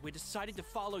angry we decided to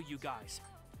follow you guys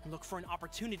and look for an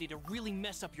opportunity to really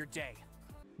mess up your day.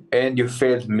 And you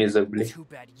failed miserably. Too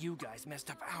bad you guys messed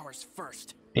up ours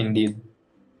first. Indeed.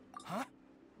 Huh?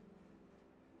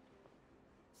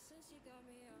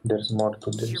 There's more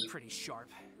to this. You're pretty sharp.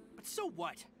 But so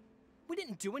what? We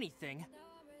didn't do anything.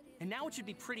 And now it should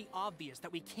be pretty obvious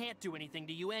that we can't do anything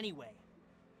to you anyway.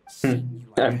 Seeing you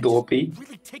like I'm that too OP. just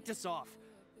really ticked us off.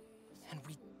 And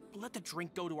we let the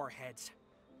drink go to our heads.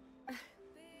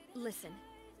 Listen,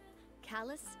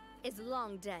 Callus is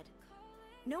long dead.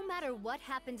 No matter what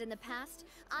happened in the past,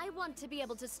 I want to be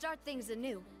able to start things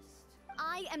anew.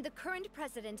 I am the current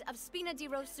president of Spina di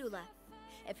Rosula.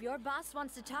 If your boss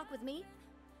wants to talk with me,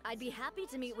 I'd be happy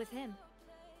to meet with him.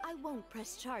 I won't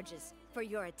press charges for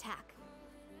your attack.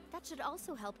 That should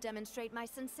also help demonstrate my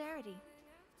sincerity.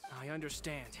 I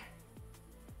understand.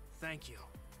 Thank you.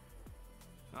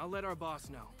 I'll let our boss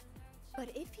know. But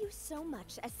if you so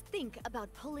much as think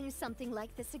about pulling something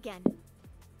like this again,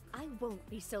 I won't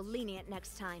be so lenient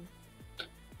next time.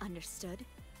 Understood?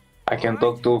 I can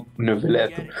talk to Navia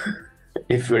Get it.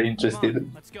 if you're Come interested.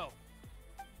 on, let's go.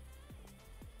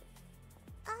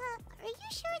 Are you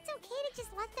sure it's okay to just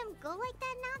let them go like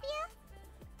that,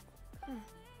 Navia?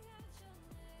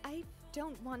 I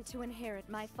don't want to inherit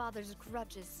my father's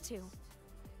grudges, too.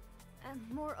 And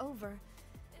moreover,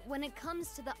 when it comes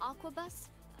to the Aquabus,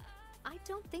 I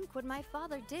don't think what my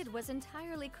father did was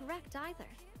entirely correct either.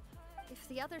 If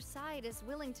the other side is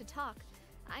willing to talk,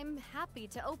 I'm happy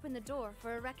to open the door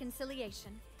for a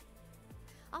reconciliation.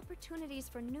 Opportunities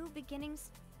for new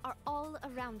beginnings are all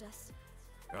around us.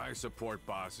 I support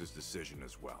Boss's decision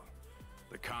as well.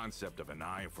 The concept of an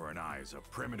eye for an eye is a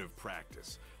primitive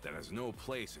practice that has no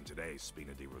place in today's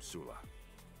Spina di Rosula.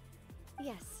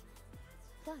 Yes.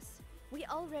 Thus, we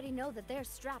already know that they're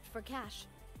strapped for cash.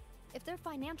 If their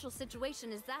financial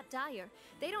situation is that dire,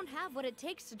 they don't have what it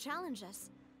takes to challenge us.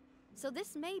 So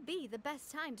this may be the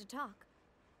best time to talk.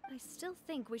 I still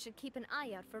think we should keep an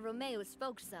eye out for Romeo's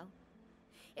folks, though.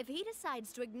 If he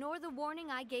decides to ignore the warning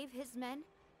I gave his men,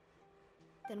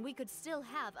 then we could still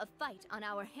have a fight on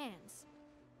our hands.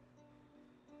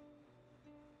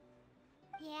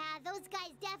 Yeah, those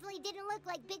guys definitely didn't look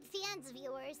like big fans of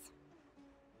yours.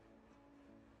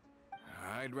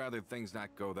 I'd rather things not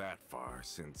go that far,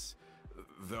 since,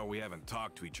 though we haven't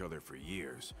talked to each other for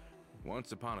years,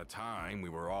 once upon a time we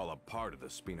were all a part of the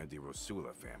Spina di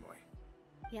Rosula family.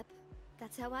 Yep,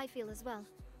 that's how I feel as well.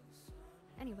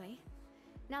 Anyway,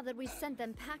 now that we've sent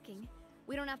them packing,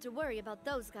 we don't have to worry about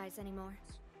those guys anymore.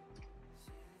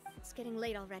 It's getting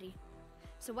late already,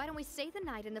 so why don't we stay the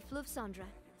night in the Fleuve Cendre?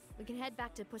 We can head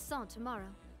back to Poisson tomorrow.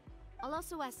 I'll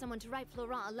also ask someone to write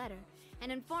Florent a letter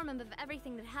and inform him of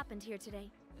everything that happened here today,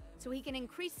 so he can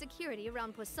increase security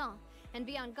around Poisson and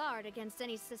be on guard against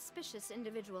any suspicious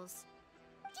individuals.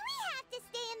 Do we have to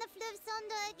stay in the Fleuve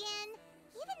Cendre again?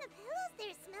 Even the pillows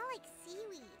there smell like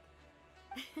seaweed.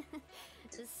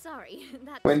 Sorry,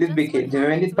 that's When did just became- what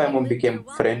when did happens Paimon you live became near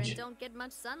water French? and don't get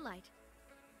much sunlight.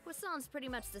 Poisson's pretty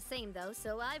much the same though,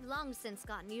 so I've long since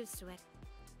gotten used to it.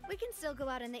 We can still go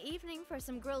out in the evening for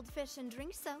some grilled fish and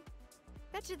drinks, though.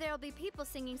 Bet you there'll be people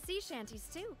singing sea shanties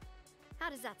too. How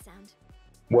does that sound?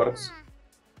 Works.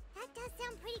 That does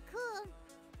sound pretty cool.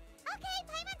 Okay,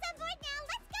 Paimon's on board now.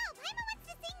 Let's go. Paimon wants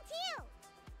to sing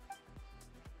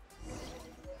too.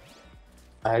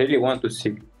 I really want to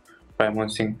see Paimon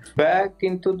sing. Back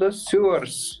into the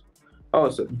sewers. Oh,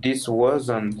 so this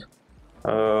wasn't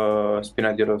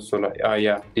Spina di Rosula. Ah,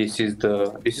 yeah, this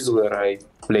is where I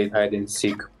played hide and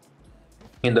seek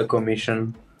in the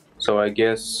commission. So I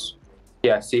guess,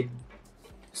 yeah, see.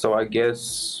 So I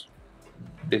guess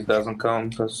this doesn't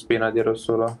count as Spina di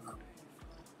Rosula.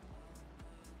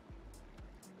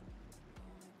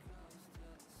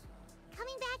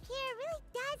 Coming back here really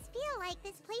does feel like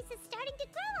this place is starting to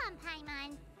grow on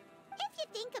Paimon. If you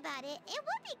think about it, it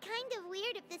would be kind of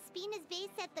weird if the Spina's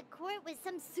base at the court was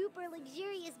some super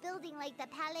luxurious building like the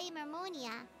Palais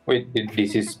Marmonia. Wait,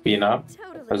 this is Spina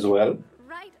Totally. as well.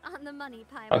 Right on the money,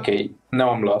 Paimon. Okay, now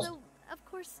I'm lost. Though, of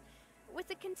course, with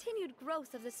the continued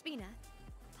growth of the Spina,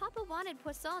 Papa wanted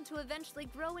Poisson to eventually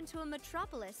grow into a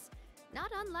metropolis,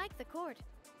 not unlike the court.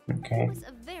 Okay. He was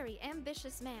a very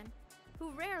ambitious man,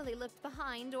 who rarely looked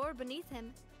behind or beneath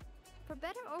him. For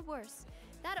better or worse,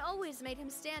 that always made him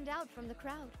stand out from the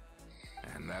crowd.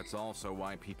 And that's also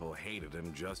why people hated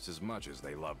him just as much as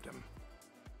they loved him.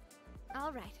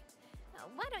 Alright.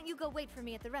 Why don't you go wait for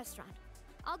me at the restaurant?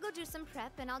 I'll go do some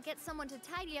prep and I'll get someone to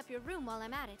tidy up your room while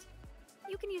I'm at it.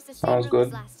 You can use the same Sounds room good.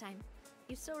 as last time.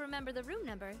 You still remember the room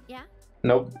number, yeah?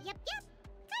 Nope. Yep.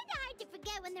 Kinda hard to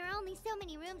forget when there are only so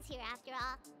many rooms here after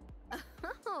all.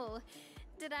 Oh,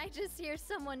 did I just hear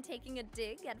someone taking a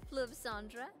dig at Fleuve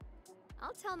Sandra?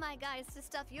 I'll tell my guys to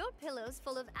stuff your pillows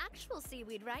full of actual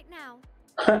seaweed right now.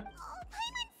 Oh,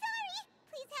 Paimon's sorry!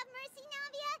 Please have mercy,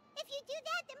 Navia! If you do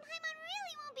that, then Paimon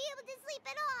really won't be able to sleep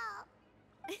at all!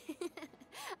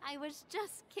 I was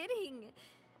just kidding.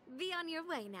 Be on your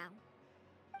way now.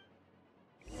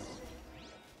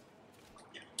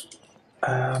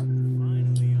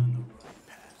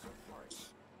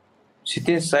 Sit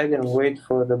inside and wait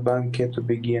for the banquet to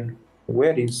begin.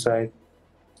 Where inside?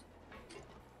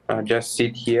 Just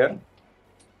sit here.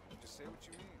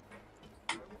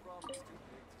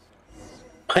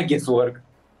 I guess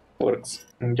works.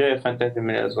 Enjoy a fantastic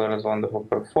meal as well as wonderful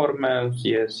performance.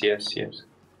 Yes.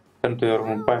 Turn to your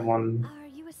room, Paimon. Are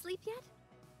you asleep yet?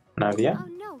 Navia.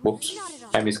 Oh no, Oops, not at all.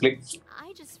 I misclicked.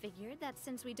 I just figured that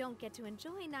since we don't get to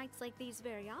enjoy nights like these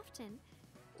very often,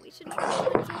 we should try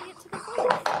to enjoy it to the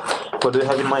fullest. What do you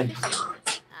have in mind?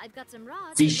 I've got some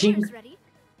rods. Fishing? And ready.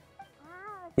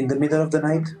 In the middle of the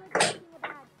night?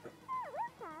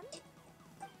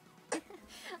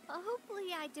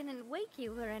 Hopefully I didn't wake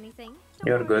you or anything. Don't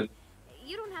You're worry. good.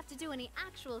 You don't have to do any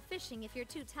actual fishing if you're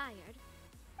too tired.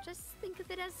 Just think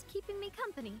of it as keeping me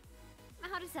company.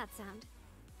 How does that sound?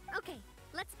 Okay,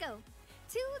 let's go.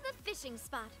 To the fishing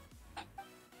spot.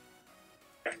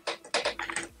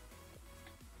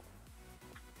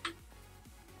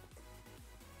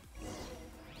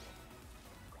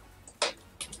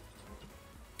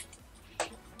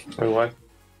 Wait, what?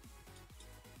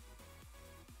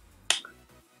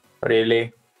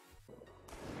 Really?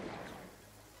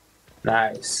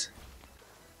 Nice.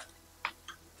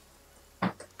 How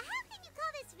can you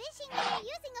call this fishing when you're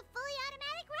using a fully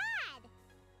automatic rod?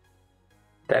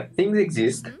 That things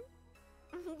exist.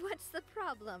 What's the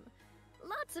problem?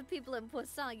 Lots of people in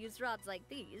Poisson use rods like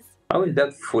these. How is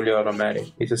that fully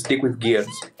automatic? It's a stick with gears.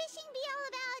 Shouldn't fishing be all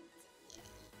about,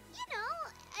 you know,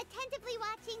 attentively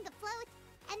watching the float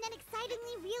and then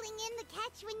excitedly reeling in the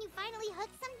catch when you finally hook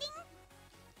something?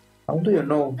 How do you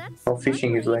know That's how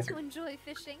fishing one is way like? to enjoy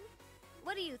fishing.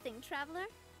 What do you think, traveler?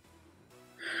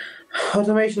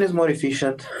 Automation is more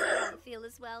efficient. That's how I feel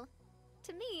as well.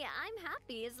 To me, I'm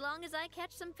happy as long as I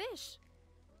catch some fish.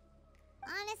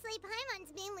 Honestly,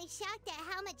 Paimon's mainly shocked at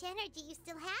how much energy you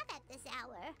still have at this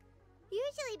hour.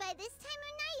 Usually by this time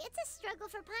of night, it's a struggle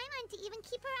for Paimon to even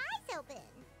keep her eyes open.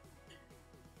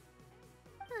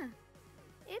 Huh.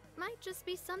 It might just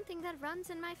be something that runs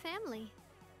in my family.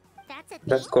 That's a thing?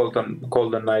 That's called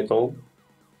a night owl.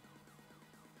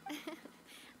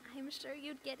 I'm sure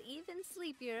you'd get even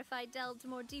sleepier if I delved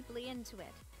more deeply into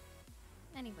it.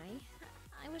 Anyway,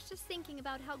 I was just thinking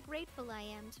about how grateful I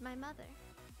am to my mother,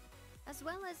 as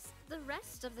well as the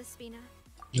rest of the Spina.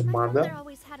 Your My father mother?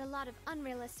 always had a lot of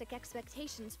unrealistic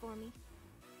expectations for me.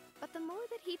 But the more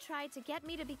that he tried to get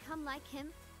me to become like him,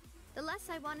 the less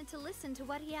I wanted to listen to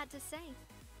what he had to say.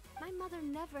 My mother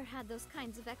never had those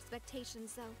kinds of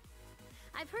expectations, though.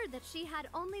 I've heard that she had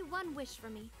only one wish for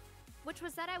me, which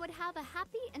was that I would have a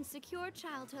happy and secure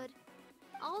childhood.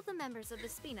 All the members of the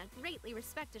Spina greatly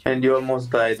respected her. And you almost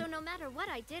died. So no matter what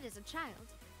I did as a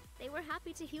child, they were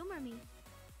happy to humor me.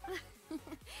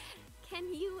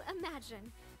 Can you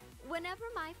imagine? Whenever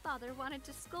my father wanted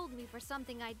to scold me for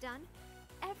something I'd done,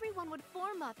 everyone would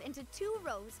form up into 2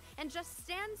 rows and just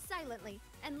stand silently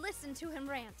and listen to him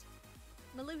rant.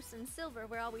 Malouse and Silver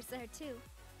were always there too.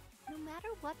 No matter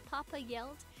what Papa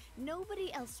yelled,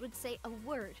 nobody else would say a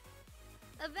word.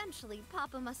 Eventually,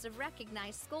 Papa must have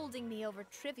recognized scolding me over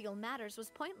trivial matters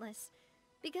was pointless,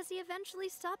 because he eventually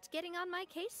stopped getting on my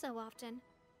case so often.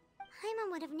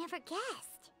 Paimon would have never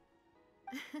guessed.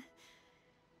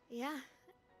 Yeah.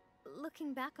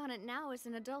 Looking back on it now as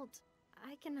an adult,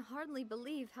 I can hardly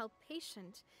believe how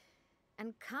patient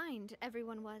and kind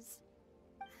everyone was.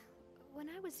 When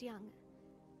I was young,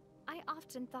 I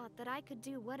often thought that I could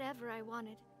do whatever I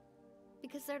wanted,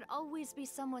 because there'd always be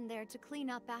someone there to clean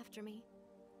up after me.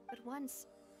 But once,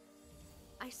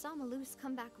 I saw Malouse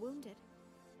come back wounded.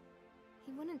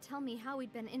 He wouldn't tell me how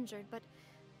he'd been injured, but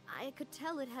I could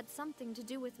tell it had something to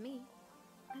do with me.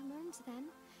 I learned then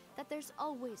that there's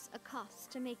always a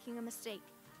cost to making a mistake.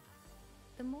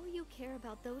 The more you care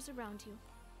about those around you,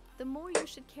 the more you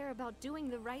should care about doing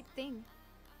the right thing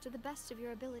to the best of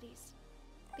your abilities.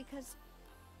 Because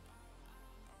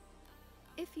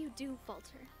if you do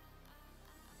falter,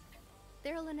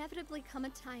 there'll inevitably come a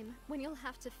time when you'll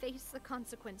have to face the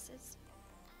consequences.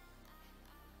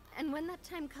 And when that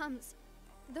time comes,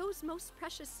 those most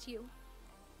precious to you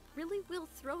really will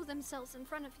throw themselves in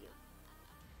front of you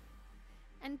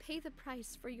and pay the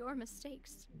price for your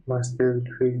mistakes. Must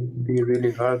be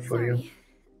really hard for you.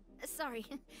 Sorry.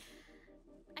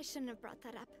 I shouldn't have brought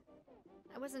that up.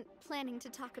 I wasn't planning to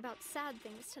talk about sad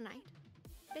things tonight.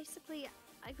 Basically,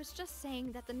 I was just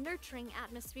saying that the nurturing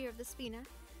atmosphere of the Spina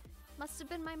must have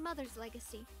been my mother's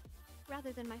legacy,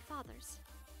 rather than my father's.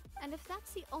 And if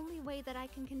that's the only way that I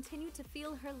can continue to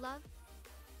feel her love,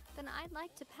 then I'd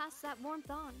like to pass that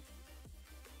warmth on.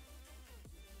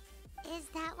 Is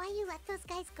that why you let those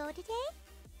guys go today?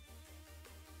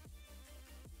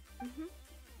 Mm-hmm.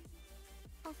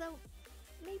 Although,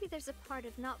 maybe there's a part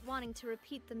of not wanting to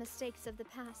repeat the mistakes of the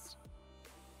past.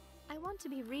 I want to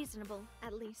be reasonable,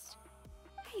 at least.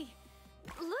 Hey,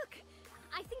 look!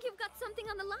 I think you've got something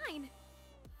on the line!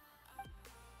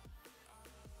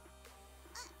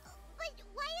 But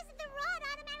why isn't the rod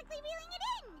automatically reeling it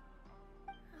in?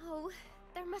 Oh,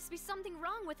 there must be something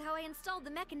wrong with how I installed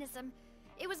the mechanism.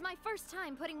 It was my first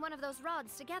time putting one of those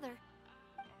rods together.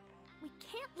 We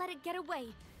can't let it get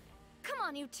away. Come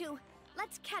on, you two.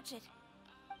 Let's catch it.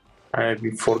 I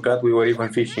forgot we were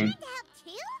even fishing. To help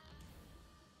too?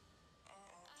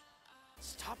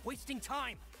 Stop wasting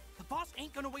time! The boss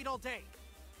ain't gonna wait all day.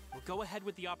 We'll go ahead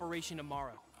with the operation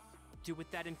tomorrow. Do with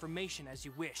that information as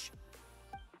you wish.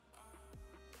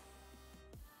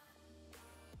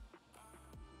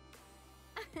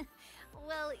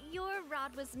 Well, your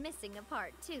rod was missing a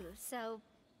part too, so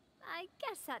I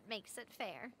guess that makes it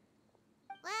fair.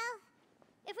 Well,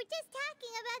 if we're just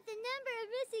talking about the number of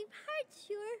missing parts,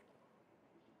 sure.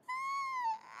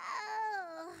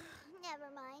 Oh, never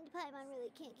mind. Paimon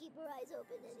really can't keep her eyes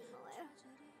open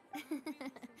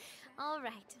anymore. All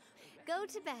right, go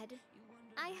to bed.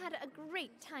 I had a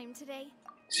great time today.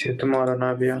 See you tomorrow,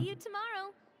 Navia. See you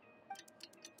tomorrow.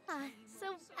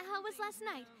 So how was last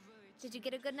night? Did you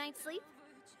get a good night's sleep?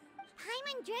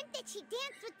 Paimon dreamt that she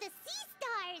danced with the sea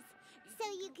stars,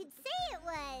 so you could say it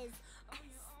was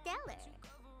stellar.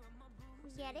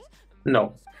 Get it?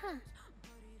 No. Huh.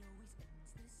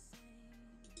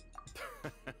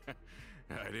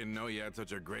 I didn't know you had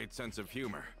such a great sense of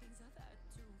humor.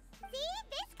 See?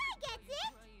 This guy gets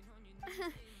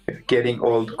it! Getting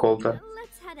old, Colter.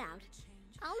 Let's head out.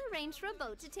 I'll arrange for a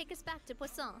boat to take us back to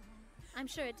Poisson. I'm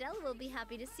sure Adele will be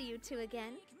happy to see you two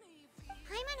again.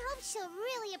 Paimon hopes she'll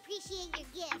really appreciate your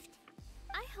gift.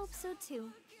 I hope so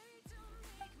too.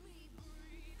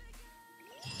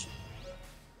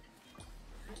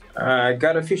 I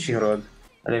got a fishing rod.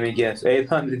 Let me guess.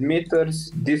 800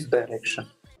 meters this direction.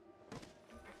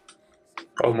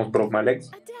 Almost broke my legs.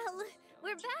 Adele,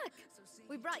 we're back.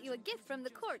 We brought you a gift from the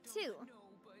court too.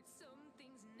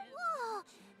 Whoa!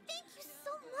 Thank you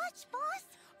so much, boss!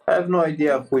 I have no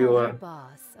idea who you are.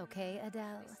 Boss, okay,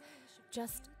 Adele?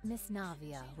 Just Miss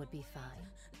Navia would be fine.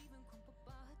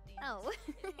 Oh,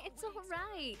 it's all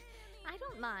right. I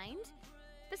don't mind.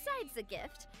 Besides the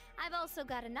gift, I've also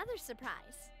got another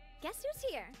surprise. Guess who's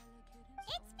here?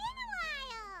 It's been a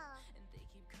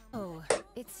while! Oh,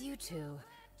 it's you two.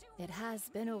 It has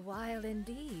been a while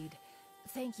indeed.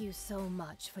 Thank you so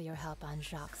much for your help on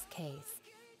Jacques' case.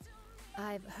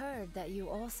 I've heard that you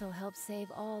also helped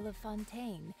save all of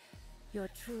Fontaine. You're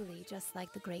truly just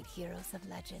like the great heroes of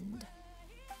legend.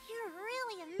 You're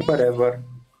really amazing! Whatever.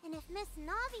 And if Miss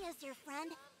Navia's your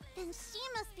friend, then she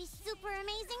must be super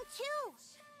amazing too!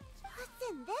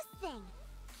 What's in this thing?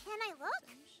 Can I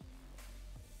look?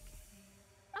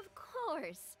 Of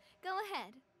course. Go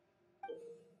ahead.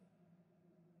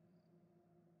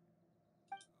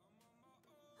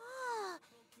 Oh,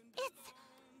 it's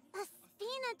a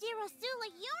Spina di Rosula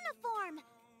uniform!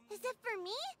 Is it for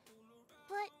me?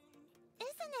 But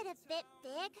isn't it a bit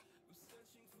big?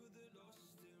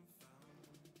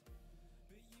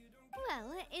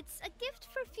 Well, it's a gift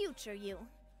for future you.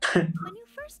 When you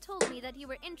first told me that you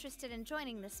were interested in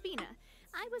joining the Spina,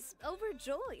 I was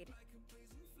overjoyed.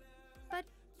 But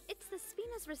it's the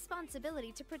Spina's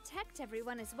responsibility to protect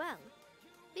everyone as well.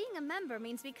 Being a member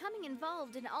means becoming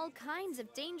involved in all kinds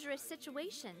of dangerous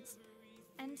situations.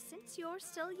 And since you're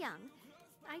still young,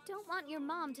 I don't want your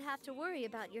mom to have to worry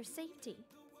about your safety.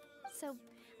 So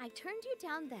I turned you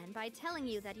down then by telling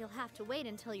you that you'll have to wait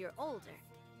until you're older.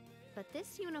 But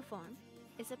this uniform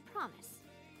is a promise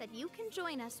that you can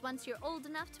join us once you're old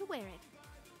enough to wear it.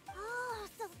 Oh,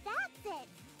 so that's it!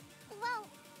 Well,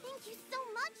 thank you so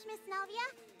much, Miss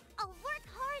Navia! I'll work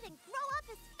hard and grow up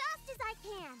as fast as I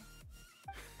can!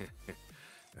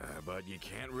 But you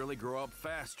can't really grow up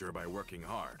faster by working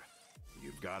hard.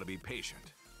 You've got to be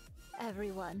patient.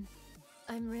 Everyone,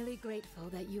 I'm really grateful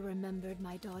that you remembered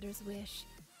my daughter's wish.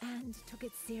 and took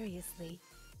it seriously.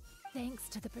 Thanks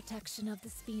to the protection of the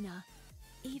Spina,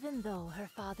 even though her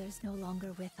father's no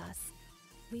longer with us,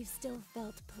 we've still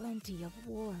felt plenty of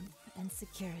warmth and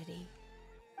security.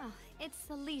 Oh, it's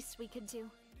the least we could do.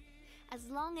 As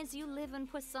long as you live in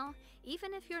Poisson,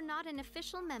 even if you're not an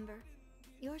official member,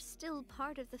 you're still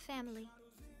part of the family.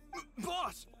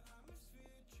 Boss!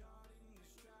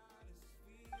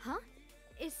 Huh?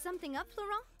 Is something up,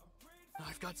 Florent?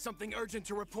 I've got something urgent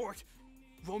to report.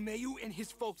 Romeu and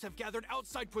his folks have gathered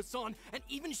outside Poisson and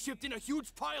even shipped in a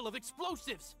huge pile of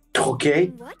explosives. Okay.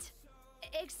 What?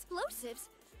 Explosives?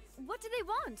 What do they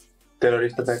want?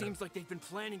 Terrorist It attack. seems like they've been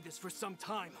planning this for some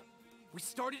time. We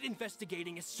started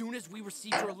investigating as soon as we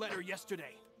received your letter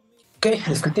yesterday. Okay,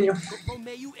 let's continue. But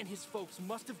Romeu and his folks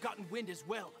must have gotten wind as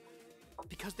well,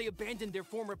 because they abandoned their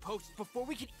former posts before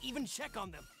we could even check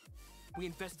on them. We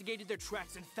investigated their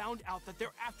tracks and found out that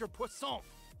they're after Poisson.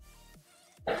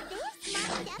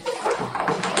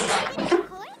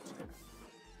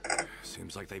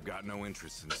 Seems like they've got no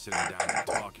interest in sitting down and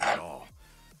talking at all.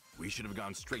 We should have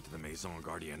gone straight to the Maison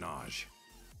Gardiennage.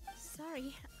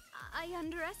 Sorry, I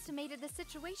underestimated the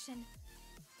situation.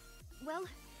 Well,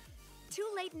 too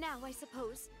late now, I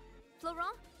suppose.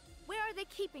 Florent, where are they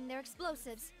keeping their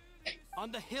explosives?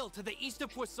 On the hill to the east of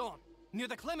Poisson, near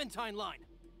the Clementine line.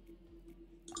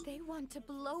 They want to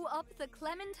blow up the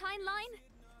Clementine line?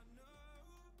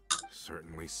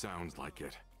 Certainly sounds like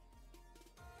it.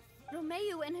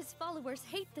 Romeu and his followers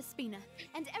hate the Spina,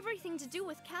 and everything to do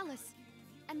with Callus.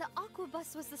 And the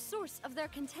Aquabus was the source of their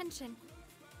contention.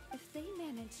 If they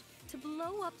manage to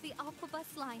blow up the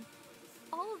Aquabus line,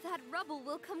 all that rubble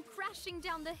will come crashing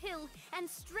down the hill and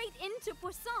straight into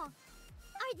Poisson.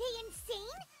 Are they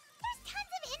insane? There's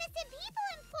tons of innocent people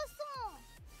in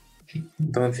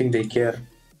Poisson! Don't think they care.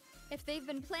 If they've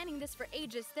been planning this for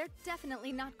ages, they're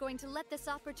definitely not going to let this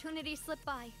opportunity slip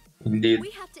by. Indeed.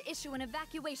 We have to issue an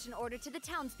evacuation order to the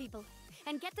townspeople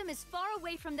and get them as far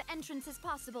away from the entrance as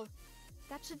possible.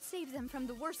 That should save them from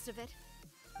the worst of it.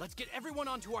 Let's get everyone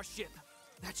onto our ship.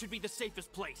 That should be the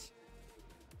safest place.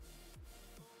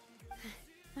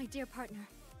 My dear partner,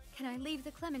 can I leave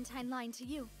the Clementine line to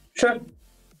you? Sure.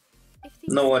 If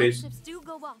these No worries. ships do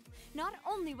go off, not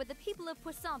only would the people of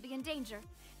Poisson be in danger,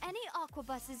 any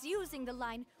aquabuses using the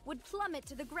line would plummet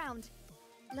to the ground.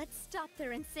 Let's stop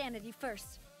their insanity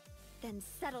first, then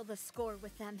settle the score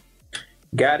with them.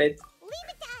 Got it. Leave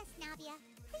it to us, Navia.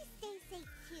 Please stay safe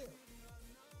too.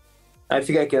 I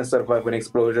think I can survive an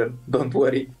explosion. Don't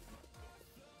worry.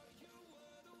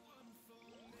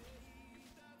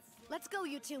 Let's go,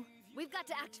 you two. We've got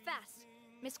to act fast.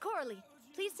 Miss Coralie,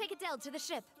 please take Adele to the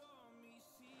ship.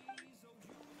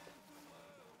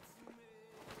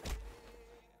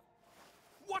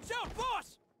 Watch out,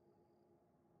 boss!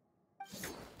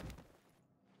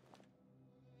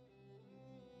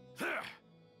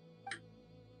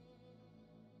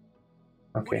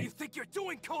 What do Okay. you think you're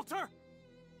doing, Coulter?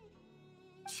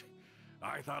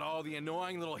 I thought all the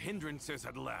annoying little hindrances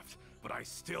had left, but I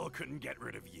still couldn't get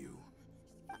rid of you.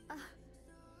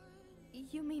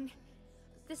 You mean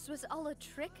this was all a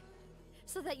trick?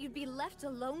 So that you'd be left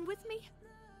alone with me?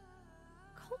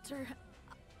 Coulter,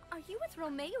 are you with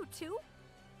Romeu too?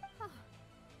 Oh.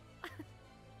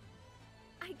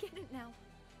 I get it now.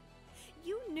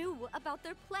 You knew about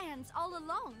their plans all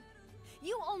along.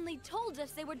 You only told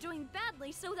us they were doing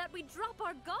badly so that we'd drop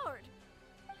our guard.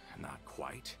 Not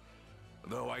quite.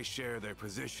 Though I share their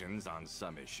positions on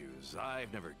some issues,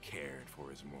 I've never cared for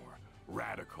his more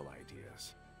radical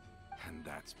ideas. And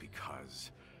that's because,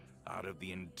 out of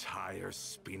the entire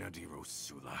Spina di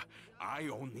Rosula, I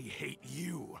only hate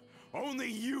you. Only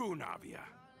you, Navia.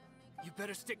 You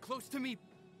better stick close to me.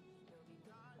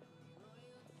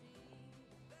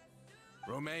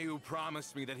 Romeu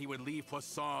promised me that he would leave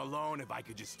Poisson alone if I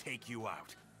could just take you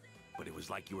out. But it was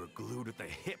like you were glued at the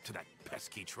hip to that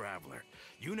pesky traveler.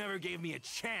 You never gave me a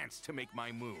chance to make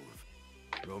my move.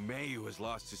 Romeu has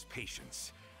lost his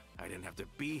patience. I didn't have to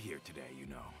be here today, you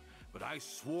know. But I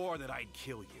swore that I'd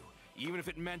kill you, even if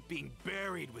it meant being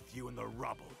buried with you in the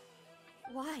rubble.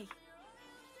 Why?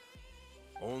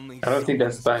 Only I don't think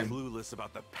that's someone as fine. clueless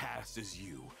about the past as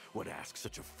you would ask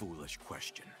such a foolish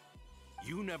question.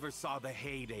 You never saw the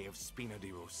heyday of Spina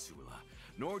di Rosula,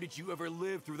 nor did you ever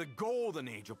live through the golden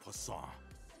age of Poisson.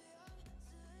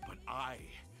 But I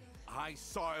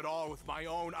saw it all with my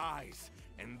own eyes,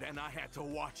 and then I had to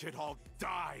watch it all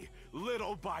die,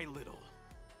 little by little.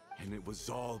 And it was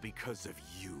all because of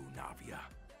you, Navia.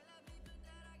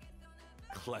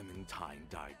 Clementine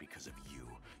died because of you.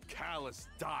 Callus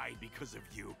died because of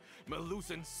you.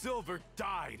 Melusine Silver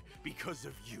died because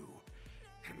of you.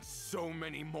 And so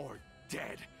many more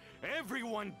dead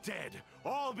Everyone dead,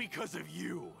 all because of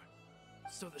you.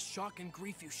 So the shock and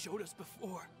grief you showed us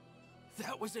before,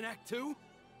 that was in Act 2?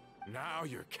 Now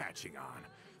you're catching on.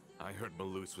 I heard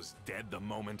Malus was dead the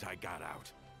moment I got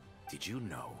out. Did you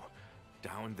know?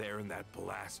 Down there in that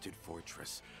blasted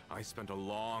fortress, I spent a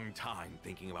long time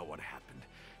thinking about what happened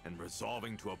and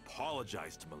resolving to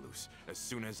apologize to Malus as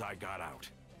soon as I got out.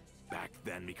 Back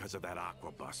then, because of that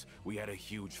aqua bus, we had a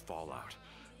huge fallout.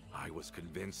 I was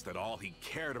convinced that all he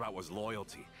cared about was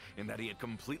loyalty, and that he had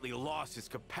completely lost his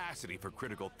capacity for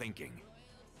critical thinking.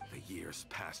 The years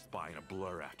passed by in a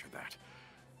blur after that.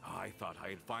 I thought I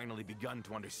had finally begun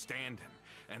to understand him,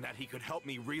 and that he could help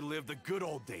me relive the good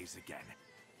old days again.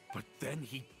 But then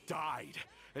he died,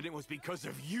 and it was because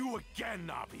of you again,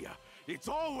 Navia. It's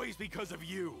always because of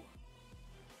you.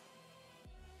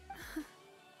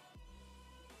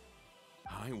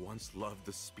 I once loved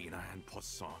the Spina and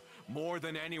Poisson more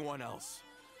than anyone else.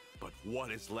 But what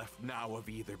is left now of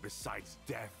either besides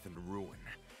death and ruin?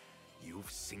 You've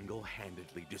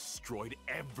single-handedly destroyed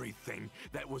everything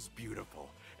that was beautiful.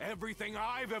 Everything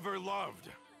I've ever loved.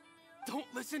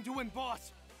 Don't listen to him,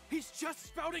 boss. He's just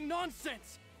spouting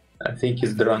nonsense. I think he's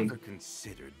Have you drunk. ever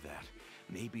considered that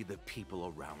maybe the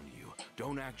people around you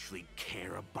don't actually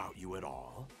care about you at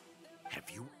all? Have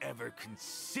you ever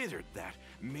considered that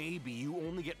maybe you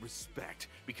only get respect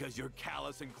because you're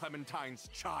Callus and Clementine's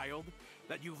child?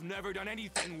 That you've never done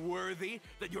anything worthy?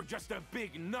 That you're just a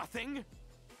big nothing?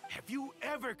 Have you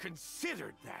ever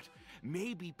considered that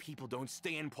maybe people don't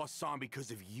stay in Poisson because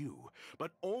of you,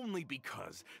 but only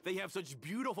because they have such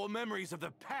beautiful memories of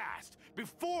the past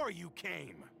before you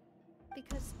came?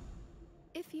 Because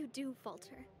if you do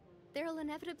falter, there'll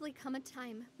inevitably come a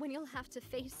time when you'll have to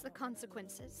face the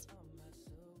consequences.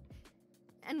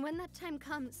 And when that time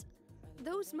comes,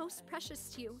 those most precious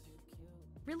to you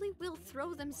really will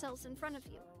throw themselves in front of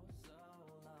you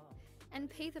and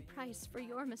pay the price for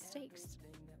your mistakes.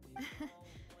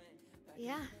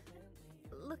 Yeah,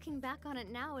 looking back on it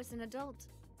now as an adult,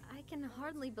 I can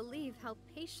hardly believe how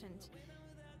patient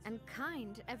and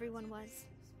kind everyone was.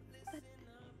 But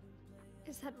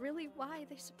is that really why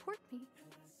they support me?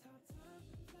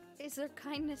 Is their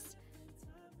kindness...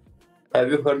 Have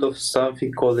you heard of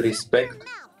something called respect? Your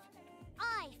mouth.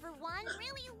 I, for one,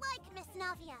 really like Miss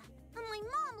Navia, and my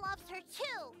mom loves her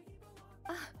too.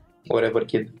 Whatever,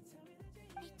 kid.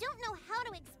 I don't know how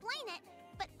to explain it,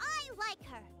 but I like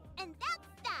her, and that's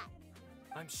that.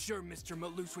 I'm sure Mr.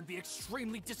 Malus would be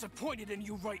extremely disappointed in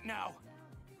you right now.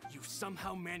 You've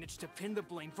somehow managed to pin the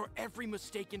blame for every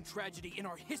mistake and tragedy in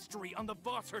our history on the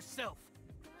boss herself.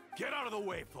 Get out of the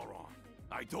way, Florent.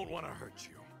 I don't want to hurt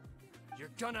you. You're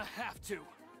gonna have to.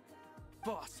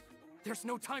 Boss, there's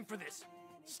no time for this.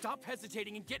 Stop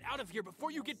hesitating and get out of here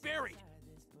before you get buried.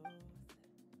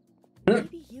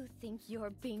 Maybe you think you're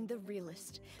being the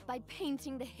realist by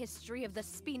painting the history of the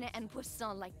Spina and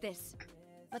Poisson like this.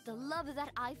 But the love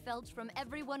that I felt from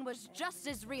everyone was just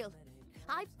as real.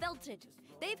 I felt it.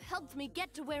 They've helped me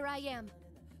get to where I am.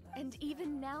 And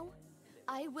even now,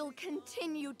 I will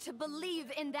continue to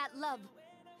believe in that love.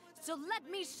 So let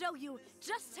me show you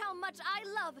just how much I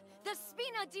love the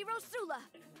Spina di Rosula.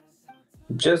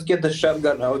 Just get the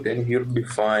shotgun out and you'll be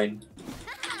fine.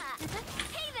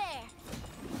 Hey there!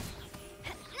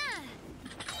 Attack!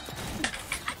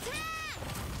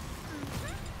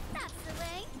 That's the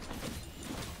way.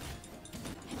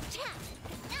 Watch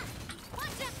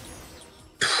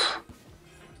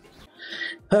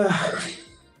out!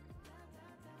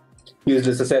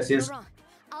 Useless assassins. Laurent,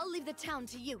 I'll leave the town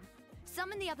to you.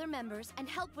 Summon the other members and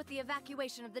help with the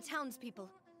evacuation of the townspeople.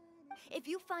 If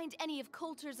you find any of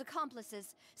Coulter's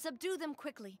accomplices, subdue them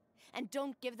quickly, and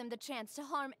don't give them the chance to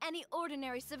harm any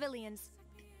ordinary civilians.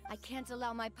 I can't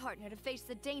allow my partner to face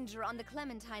the danger on the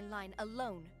Clementine line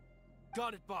alone.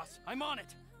 Got it, boss. I'm on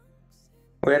it.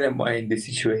 Where am I in this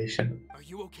situation? Are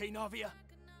you okay, Navia?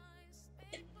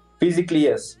 Physically,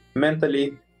 yes.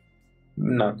 Mentally,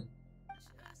 not.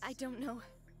 I don't know,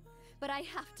 but I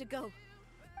have to go.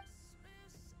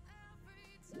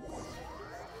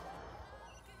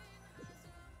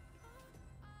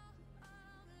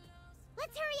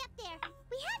 Let's hurry up there.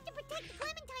 We have to protect the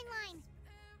Clementine line.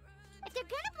 If they're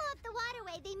gonna blow up the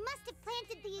waterway, they must have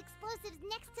planted the explosives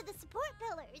next to the support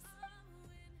pillars.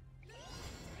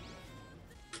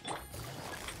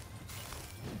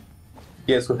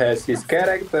 Guess who has his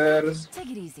characters? Take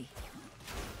it easy.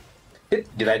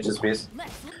 Did I just miss?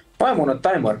 Oh, I'm on a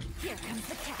timer. Here comes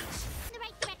the catch. In the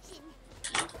right direction.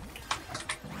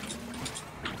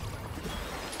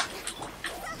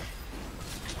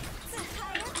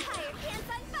 Higher, pants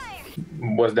on fire!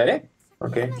 Was that it?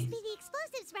 Okay. Must be the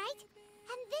explosives, right?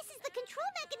 And this is the control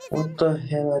mechanism What the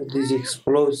hell are these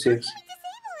explosives?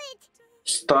 Disable it!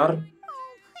 Star Oh,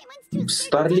 Paimon's too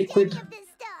Star scared to touch liquid? any of this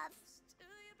stuff.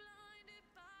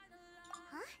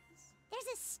 Huh? There's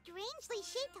a strangely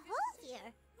shaped hole here.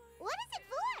 What is it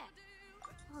for?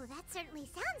 Oh, that certainly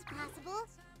sounds possible.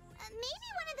 Maybe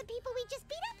one of the people we just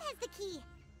beat up has the key.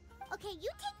 Okay, you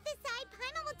take this side,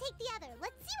 Paimon will take the other.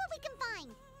 Let's see what we can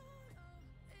find.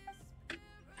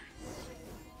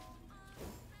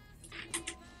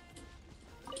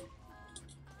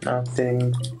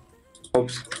 Nothing.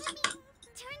 Oops.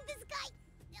 Turn this guy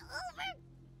over.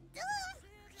 Ugh,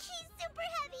 he's super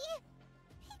heavy.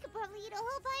 He could probably eat a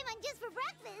whole Paimon just for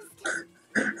breakfast.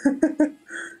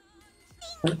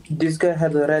 This guy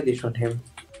had a radish on him.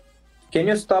 Can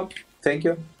you stop? Thank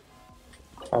you.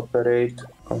 Operate.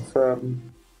 Confirm.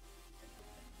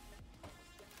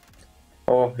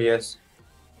 Oh, yes.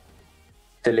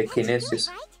 Telekinesis.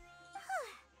 Right?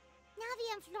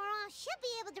 Navia and Florent should be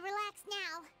able to relax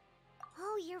now.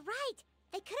 Oh, you're right.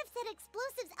 They could have set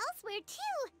explosives elsewhere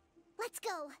too. Let's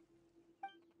go.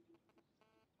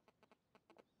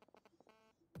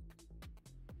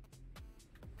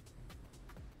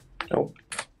 Oh,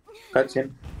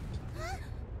 cutscene.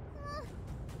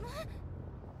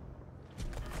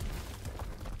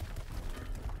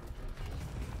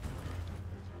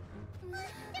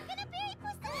 They're gonna bury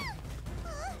Priscilla!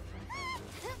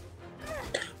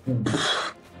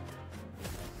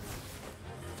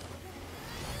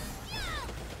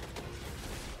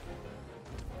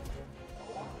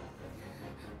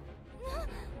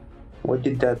 What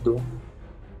did that do?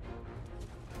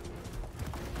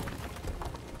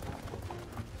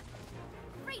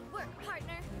 Great work,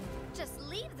 partner. Just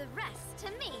leave the rest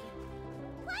to me.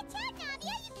 Watch out, Navia!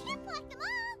 You can't block them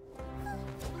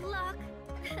all! Block.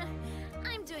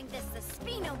 I'm doing this the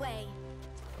Spina way.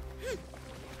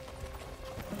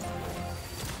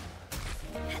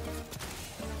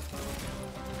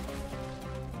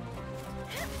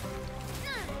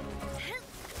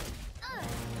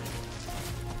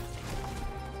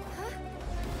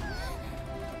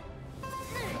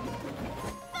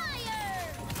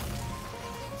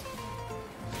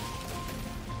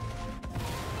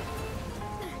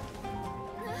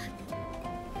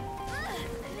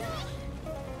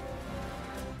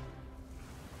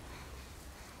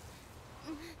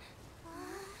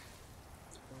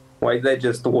 Why did I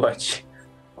just watch?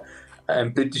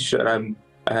 I'm pretty sure I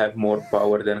have more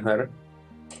power than her.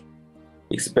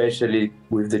 Especially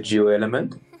with the geo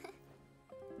element.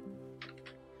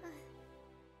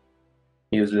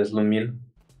 Useless Lumin.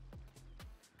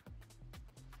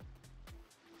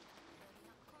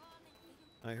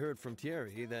 I heard from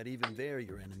Thierry that even they're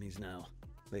your enemies now.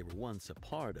 They were once a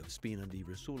part of Spina di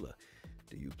Rosula.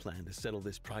 Do you plan to settle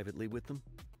this privately with them?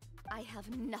 I have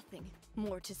nothing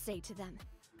more to say to them.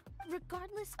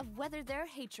 Regardless of whether their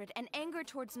hatred and anger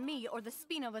towards me or the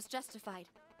Spina was justified,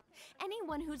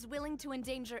 anyone who's willing to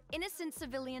endanger innocent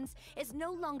civilians is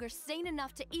no longer sane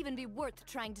enough to even be worth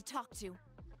trying to talk to.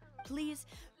 Please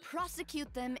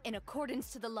prosecute them in accordance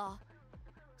to the law.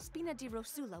 Spina di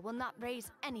Rosula will not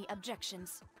raise any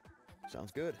objections.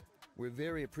 Sounds good. We're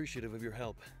very appreciative of your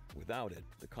help. Without it,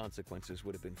 the consequences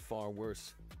would have been far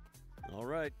worse. All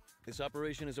right, this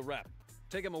operation is a wrap.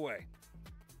 Take him away.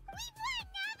 We won,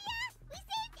 Navia! We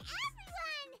saved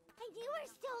everyone! And you were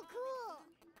so cool!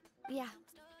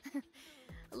 Yeah.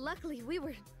 Luckily, we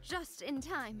were just in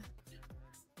time.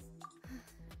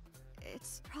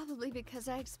 It's probably because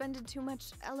I expended too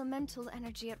much elemental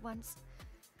energy at once.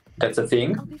 That's a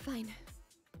thing? I'll be fine.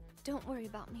 Don't worry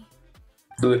about me.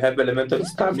 Do you have elemental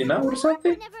stamina or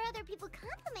something? Whenever other people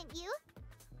compliment you,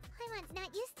 Paimon's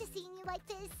not used to seeing you like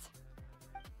this.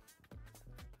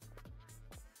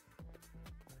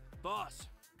 Boss,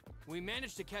 we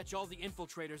managed to catch all the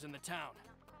infiltrators in the town.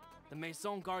 The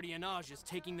Maison Gardiennage is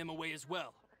taking them away as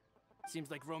well.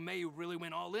 Seems like Romeu really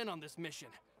went all in on this mission.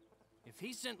 If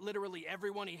he sent literally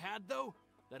everyone he had, though,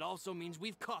 that also means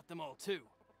we've caught them all too.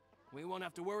 We won't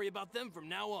have to worry about them from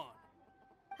now on.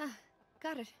 Ah,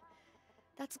 got it.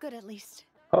 That's good at least.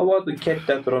 How about we catch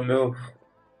that Romeo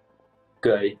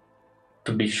guy,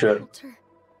 to be sure? Walter,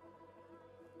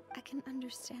 I can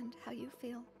understand how you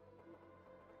feel.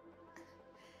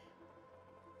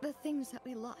 The things that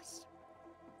we lost,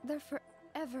 they're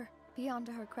forever beyond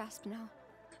our grasp now.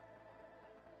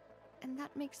 And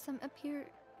that makes them appear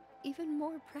even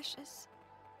more precious.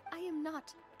 I am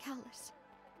not callous,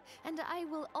 and I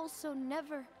will also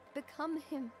never become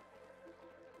him.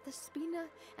 The Spina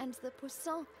and the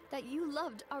Poisson that you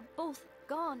loved are both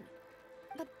gone.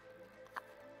 But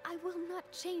I will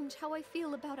not change how I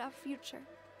feel about our future.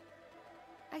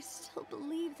 I still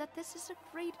believe that this is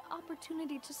a great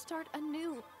opportunity to start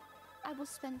anew. I will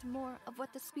spend more of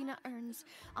what the Spina earns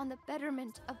on the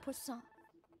betterment of Poisson.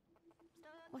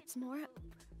 What's more,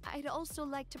 I'd also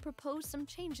like to propose some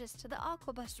changes to the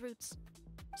aquabus routes,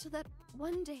 so that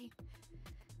one day,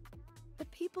 the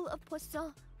people of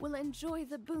Poisson will enjoy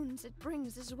the boons it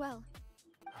brings as well.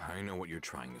 I know what you're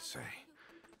trying to say.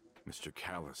 Mr.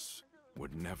 Callis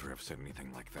would never have said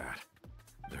anything like that.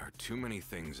 There are too many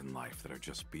things in life that are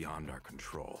just beyond our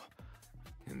control.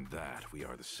 In that, we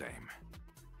are the same.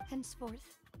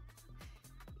 Henceforth,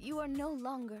 you are no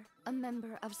longer a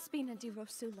member of Spina di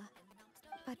Rosula.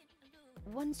 But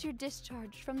once you're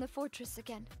discharged from the fortress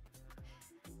again,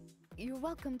 you're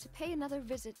welcome to pay another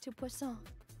visit to Poisson.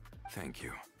 Thank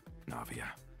you, Navia.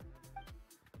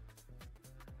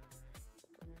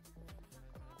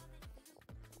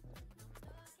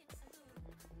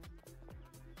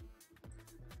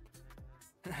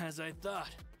 As I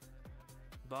thought.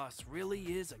 Boss really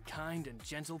is a kind and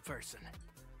gentle person.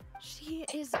 She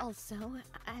is also,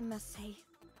 I must say,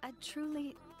 a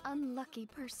truly unlucky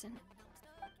person.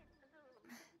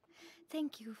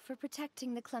 Thank you for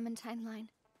protecting the Clementine line.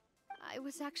 I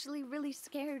was actually really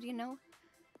scared, you know.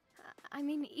 I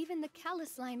mean, even the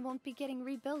Callis line won't be getting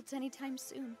rebuilt anytime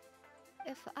soon.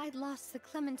 If I'd lost the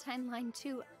Clementine line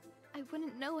too, I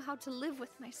wouldn't know how to live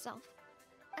with myself.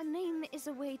 A name is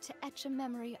a way to etch a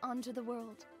memory onto the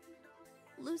world.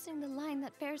 Losing the line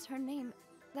that bears her name,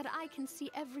 that I can see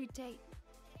every day,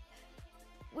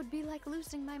 would be like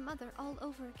losing my mother all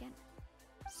over again.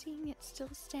 Seeing it still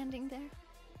standing there,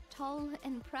 tall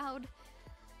and proud,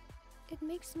 it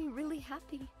makes me really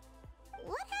happy.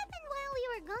 What happened while we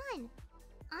were gone?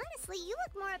 Honestly, you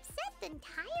look more upset than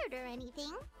tired or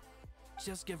anything.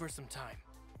 Just give her some time.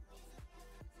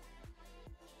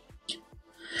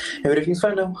 Everything's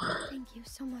fine now. Thank you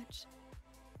so much.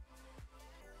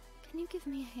 Can you give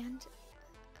me a hand?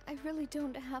 I really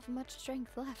don't have much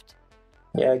strength left.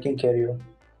 Yeah, I can carry you.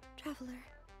 Traveler,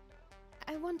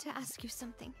 I want to ask you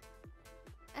something.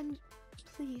 And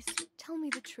please, tell me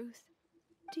the truth.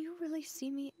 Do you really see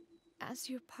me as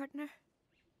your partner?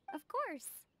 Of course.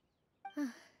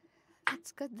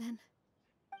 That's good then.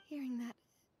 Hearing that,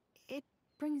 it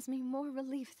brings me more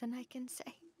relief than I can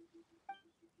say.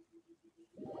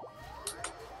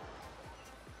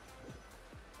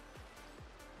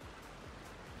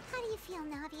 How do you feel,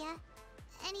 Navia?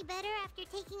 Any better after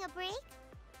taking a break?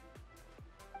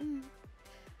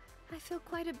 I feel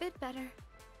quite a bit better.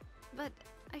 But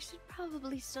I should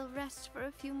probably still rest for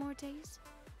a few more days.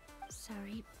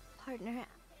 Sorry, partner.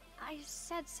 I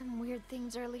said some weird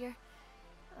things earlier.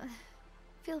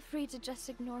 Feel free to just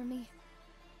ignore me.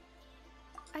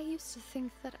 I used to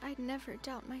think that I'd never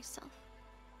doubt myself.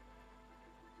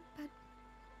 But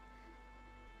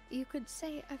you could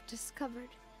say I've discovered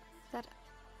that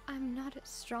I'm not as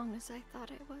strong as I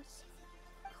thought I was.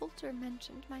 Coulter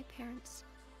mentioned my parents,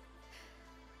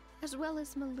 as well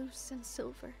as Malus and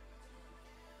Silver.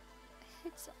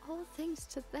 It's all thanks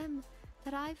to them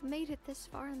that I've made it this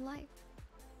far in life.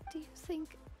 Do you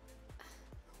think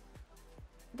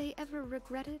they ever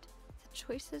regretted the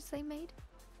choices they made?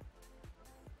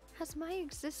 Has my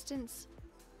existence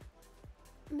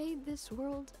made this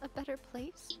world a better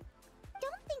place?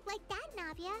 Don't think like that,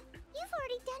 Navia. You've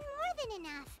already done more than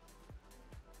enough.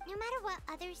 No matter what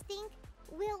others think,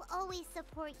 we'll always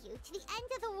support you to the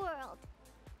end of the world.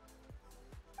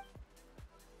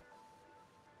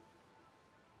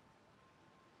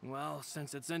 Well,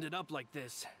 since it's ended up like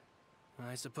this,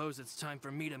 I suppose it's time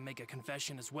for me to make a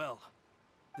confession as well.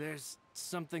 There's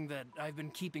something that I've been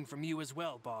keeping from you as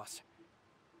well, boss.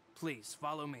 Please,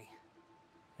 follow me.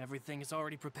 Everything is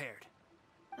already prepared.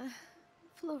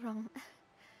 Florent,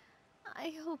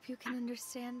 I hope you can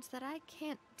understand that I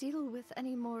can't deal with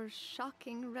any more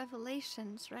shocking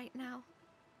revelations right now.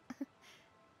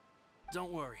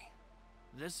 Don't worry.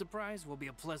 This surprise will be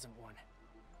a pleasant one.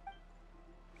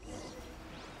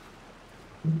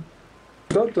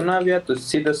 Go to Navia to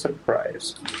see the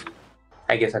surprise.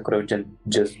 I guess I could have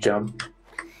just jumped.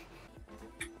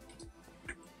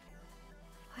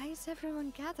 Why is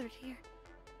everyone gathered here?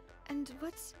 And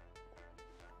what's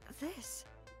this?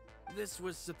 This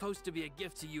was supposed to be a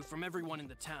gift to you from everyone in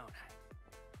the town.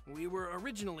 We were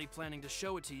originally planning to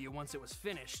show it to you once it was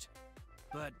finished,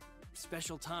 but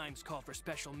special times call for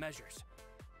special measures.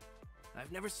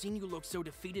 I've never seen you look so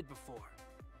defeated before,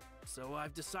 so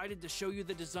I've decided to show you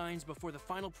the designs before the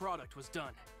final product was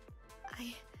done.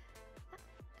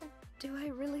 Do I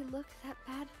really look that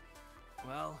bad?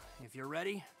 Well, if you're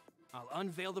ready, I'll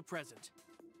unveil the present.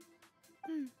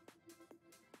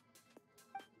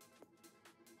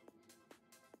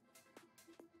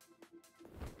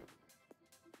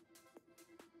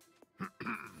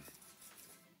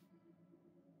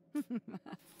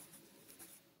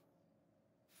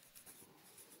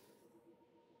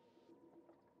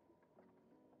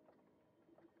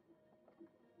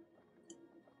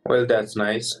 Well, that's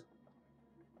nice.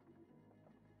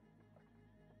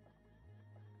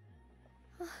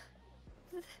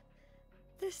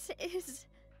 This is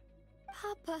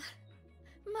Papa,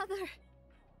 Mother,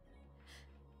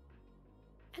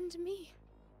 and me.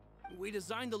 We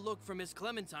designed the look for Miss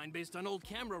Clementine based on old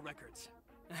camera records,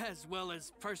 as well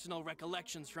as personal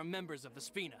recollections from members of the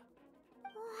Spina.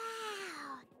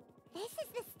 Wow! This is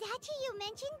the statue you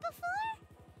mentioned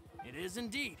before? It is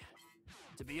indeed.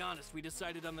 To be honest, we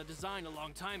decided on the design a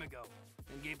long time ago,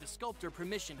 and gave the sculptor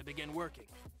permission to begin working.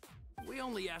 We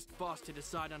only asked Boss to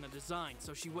decide on a design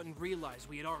so she wouldn't realize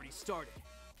we had already started.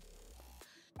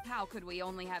 How could we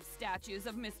only have statues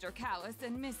of Mr. Callis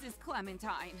and Mrs.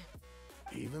 Clementine?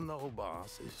 Even though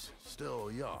Boss is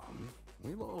still young,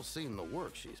 we've all seen the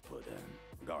work she's put in,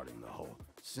 regarding the whole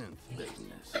synth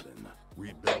business and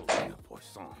rebuilding of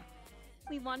Poisson.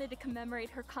 We wanted to commemorate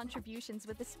her contributions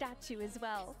with a statue as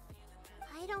well.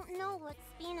 I don't know what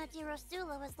Spina di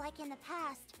Rosula was like in the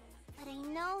past, but I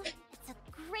know it's a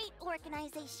great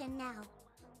organization now.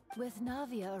 With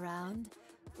Navia around,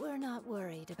 we're not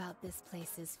worried about this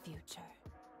place's future.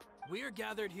 We're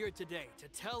gathered here today to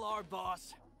tell our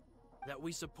boss that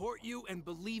we support you and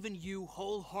believe in you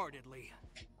wholeheartedly.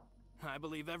 I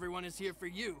believe everyone is here for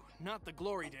you, not the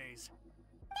glory days.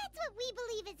 That's what we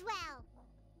believe as well.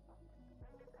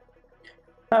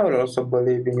 I would also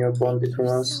believe in your bond between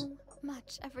us. So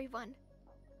much, everyone.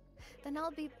 Then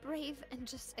I'll be brave and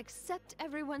just accept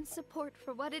everyone's support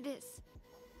for what it is.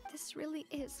 This really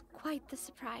is quite the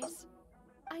surprise.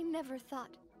 I never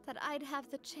thought that I'd have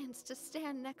the chance to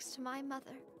stand next to my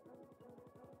mother.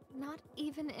 Not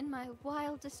even in my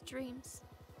wildest dreams.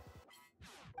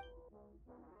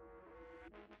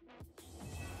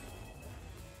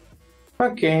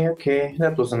 Okay,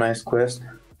 that was a nice quest.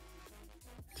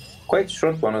 Quite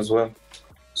short one as well,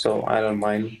 so I don't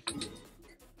mind.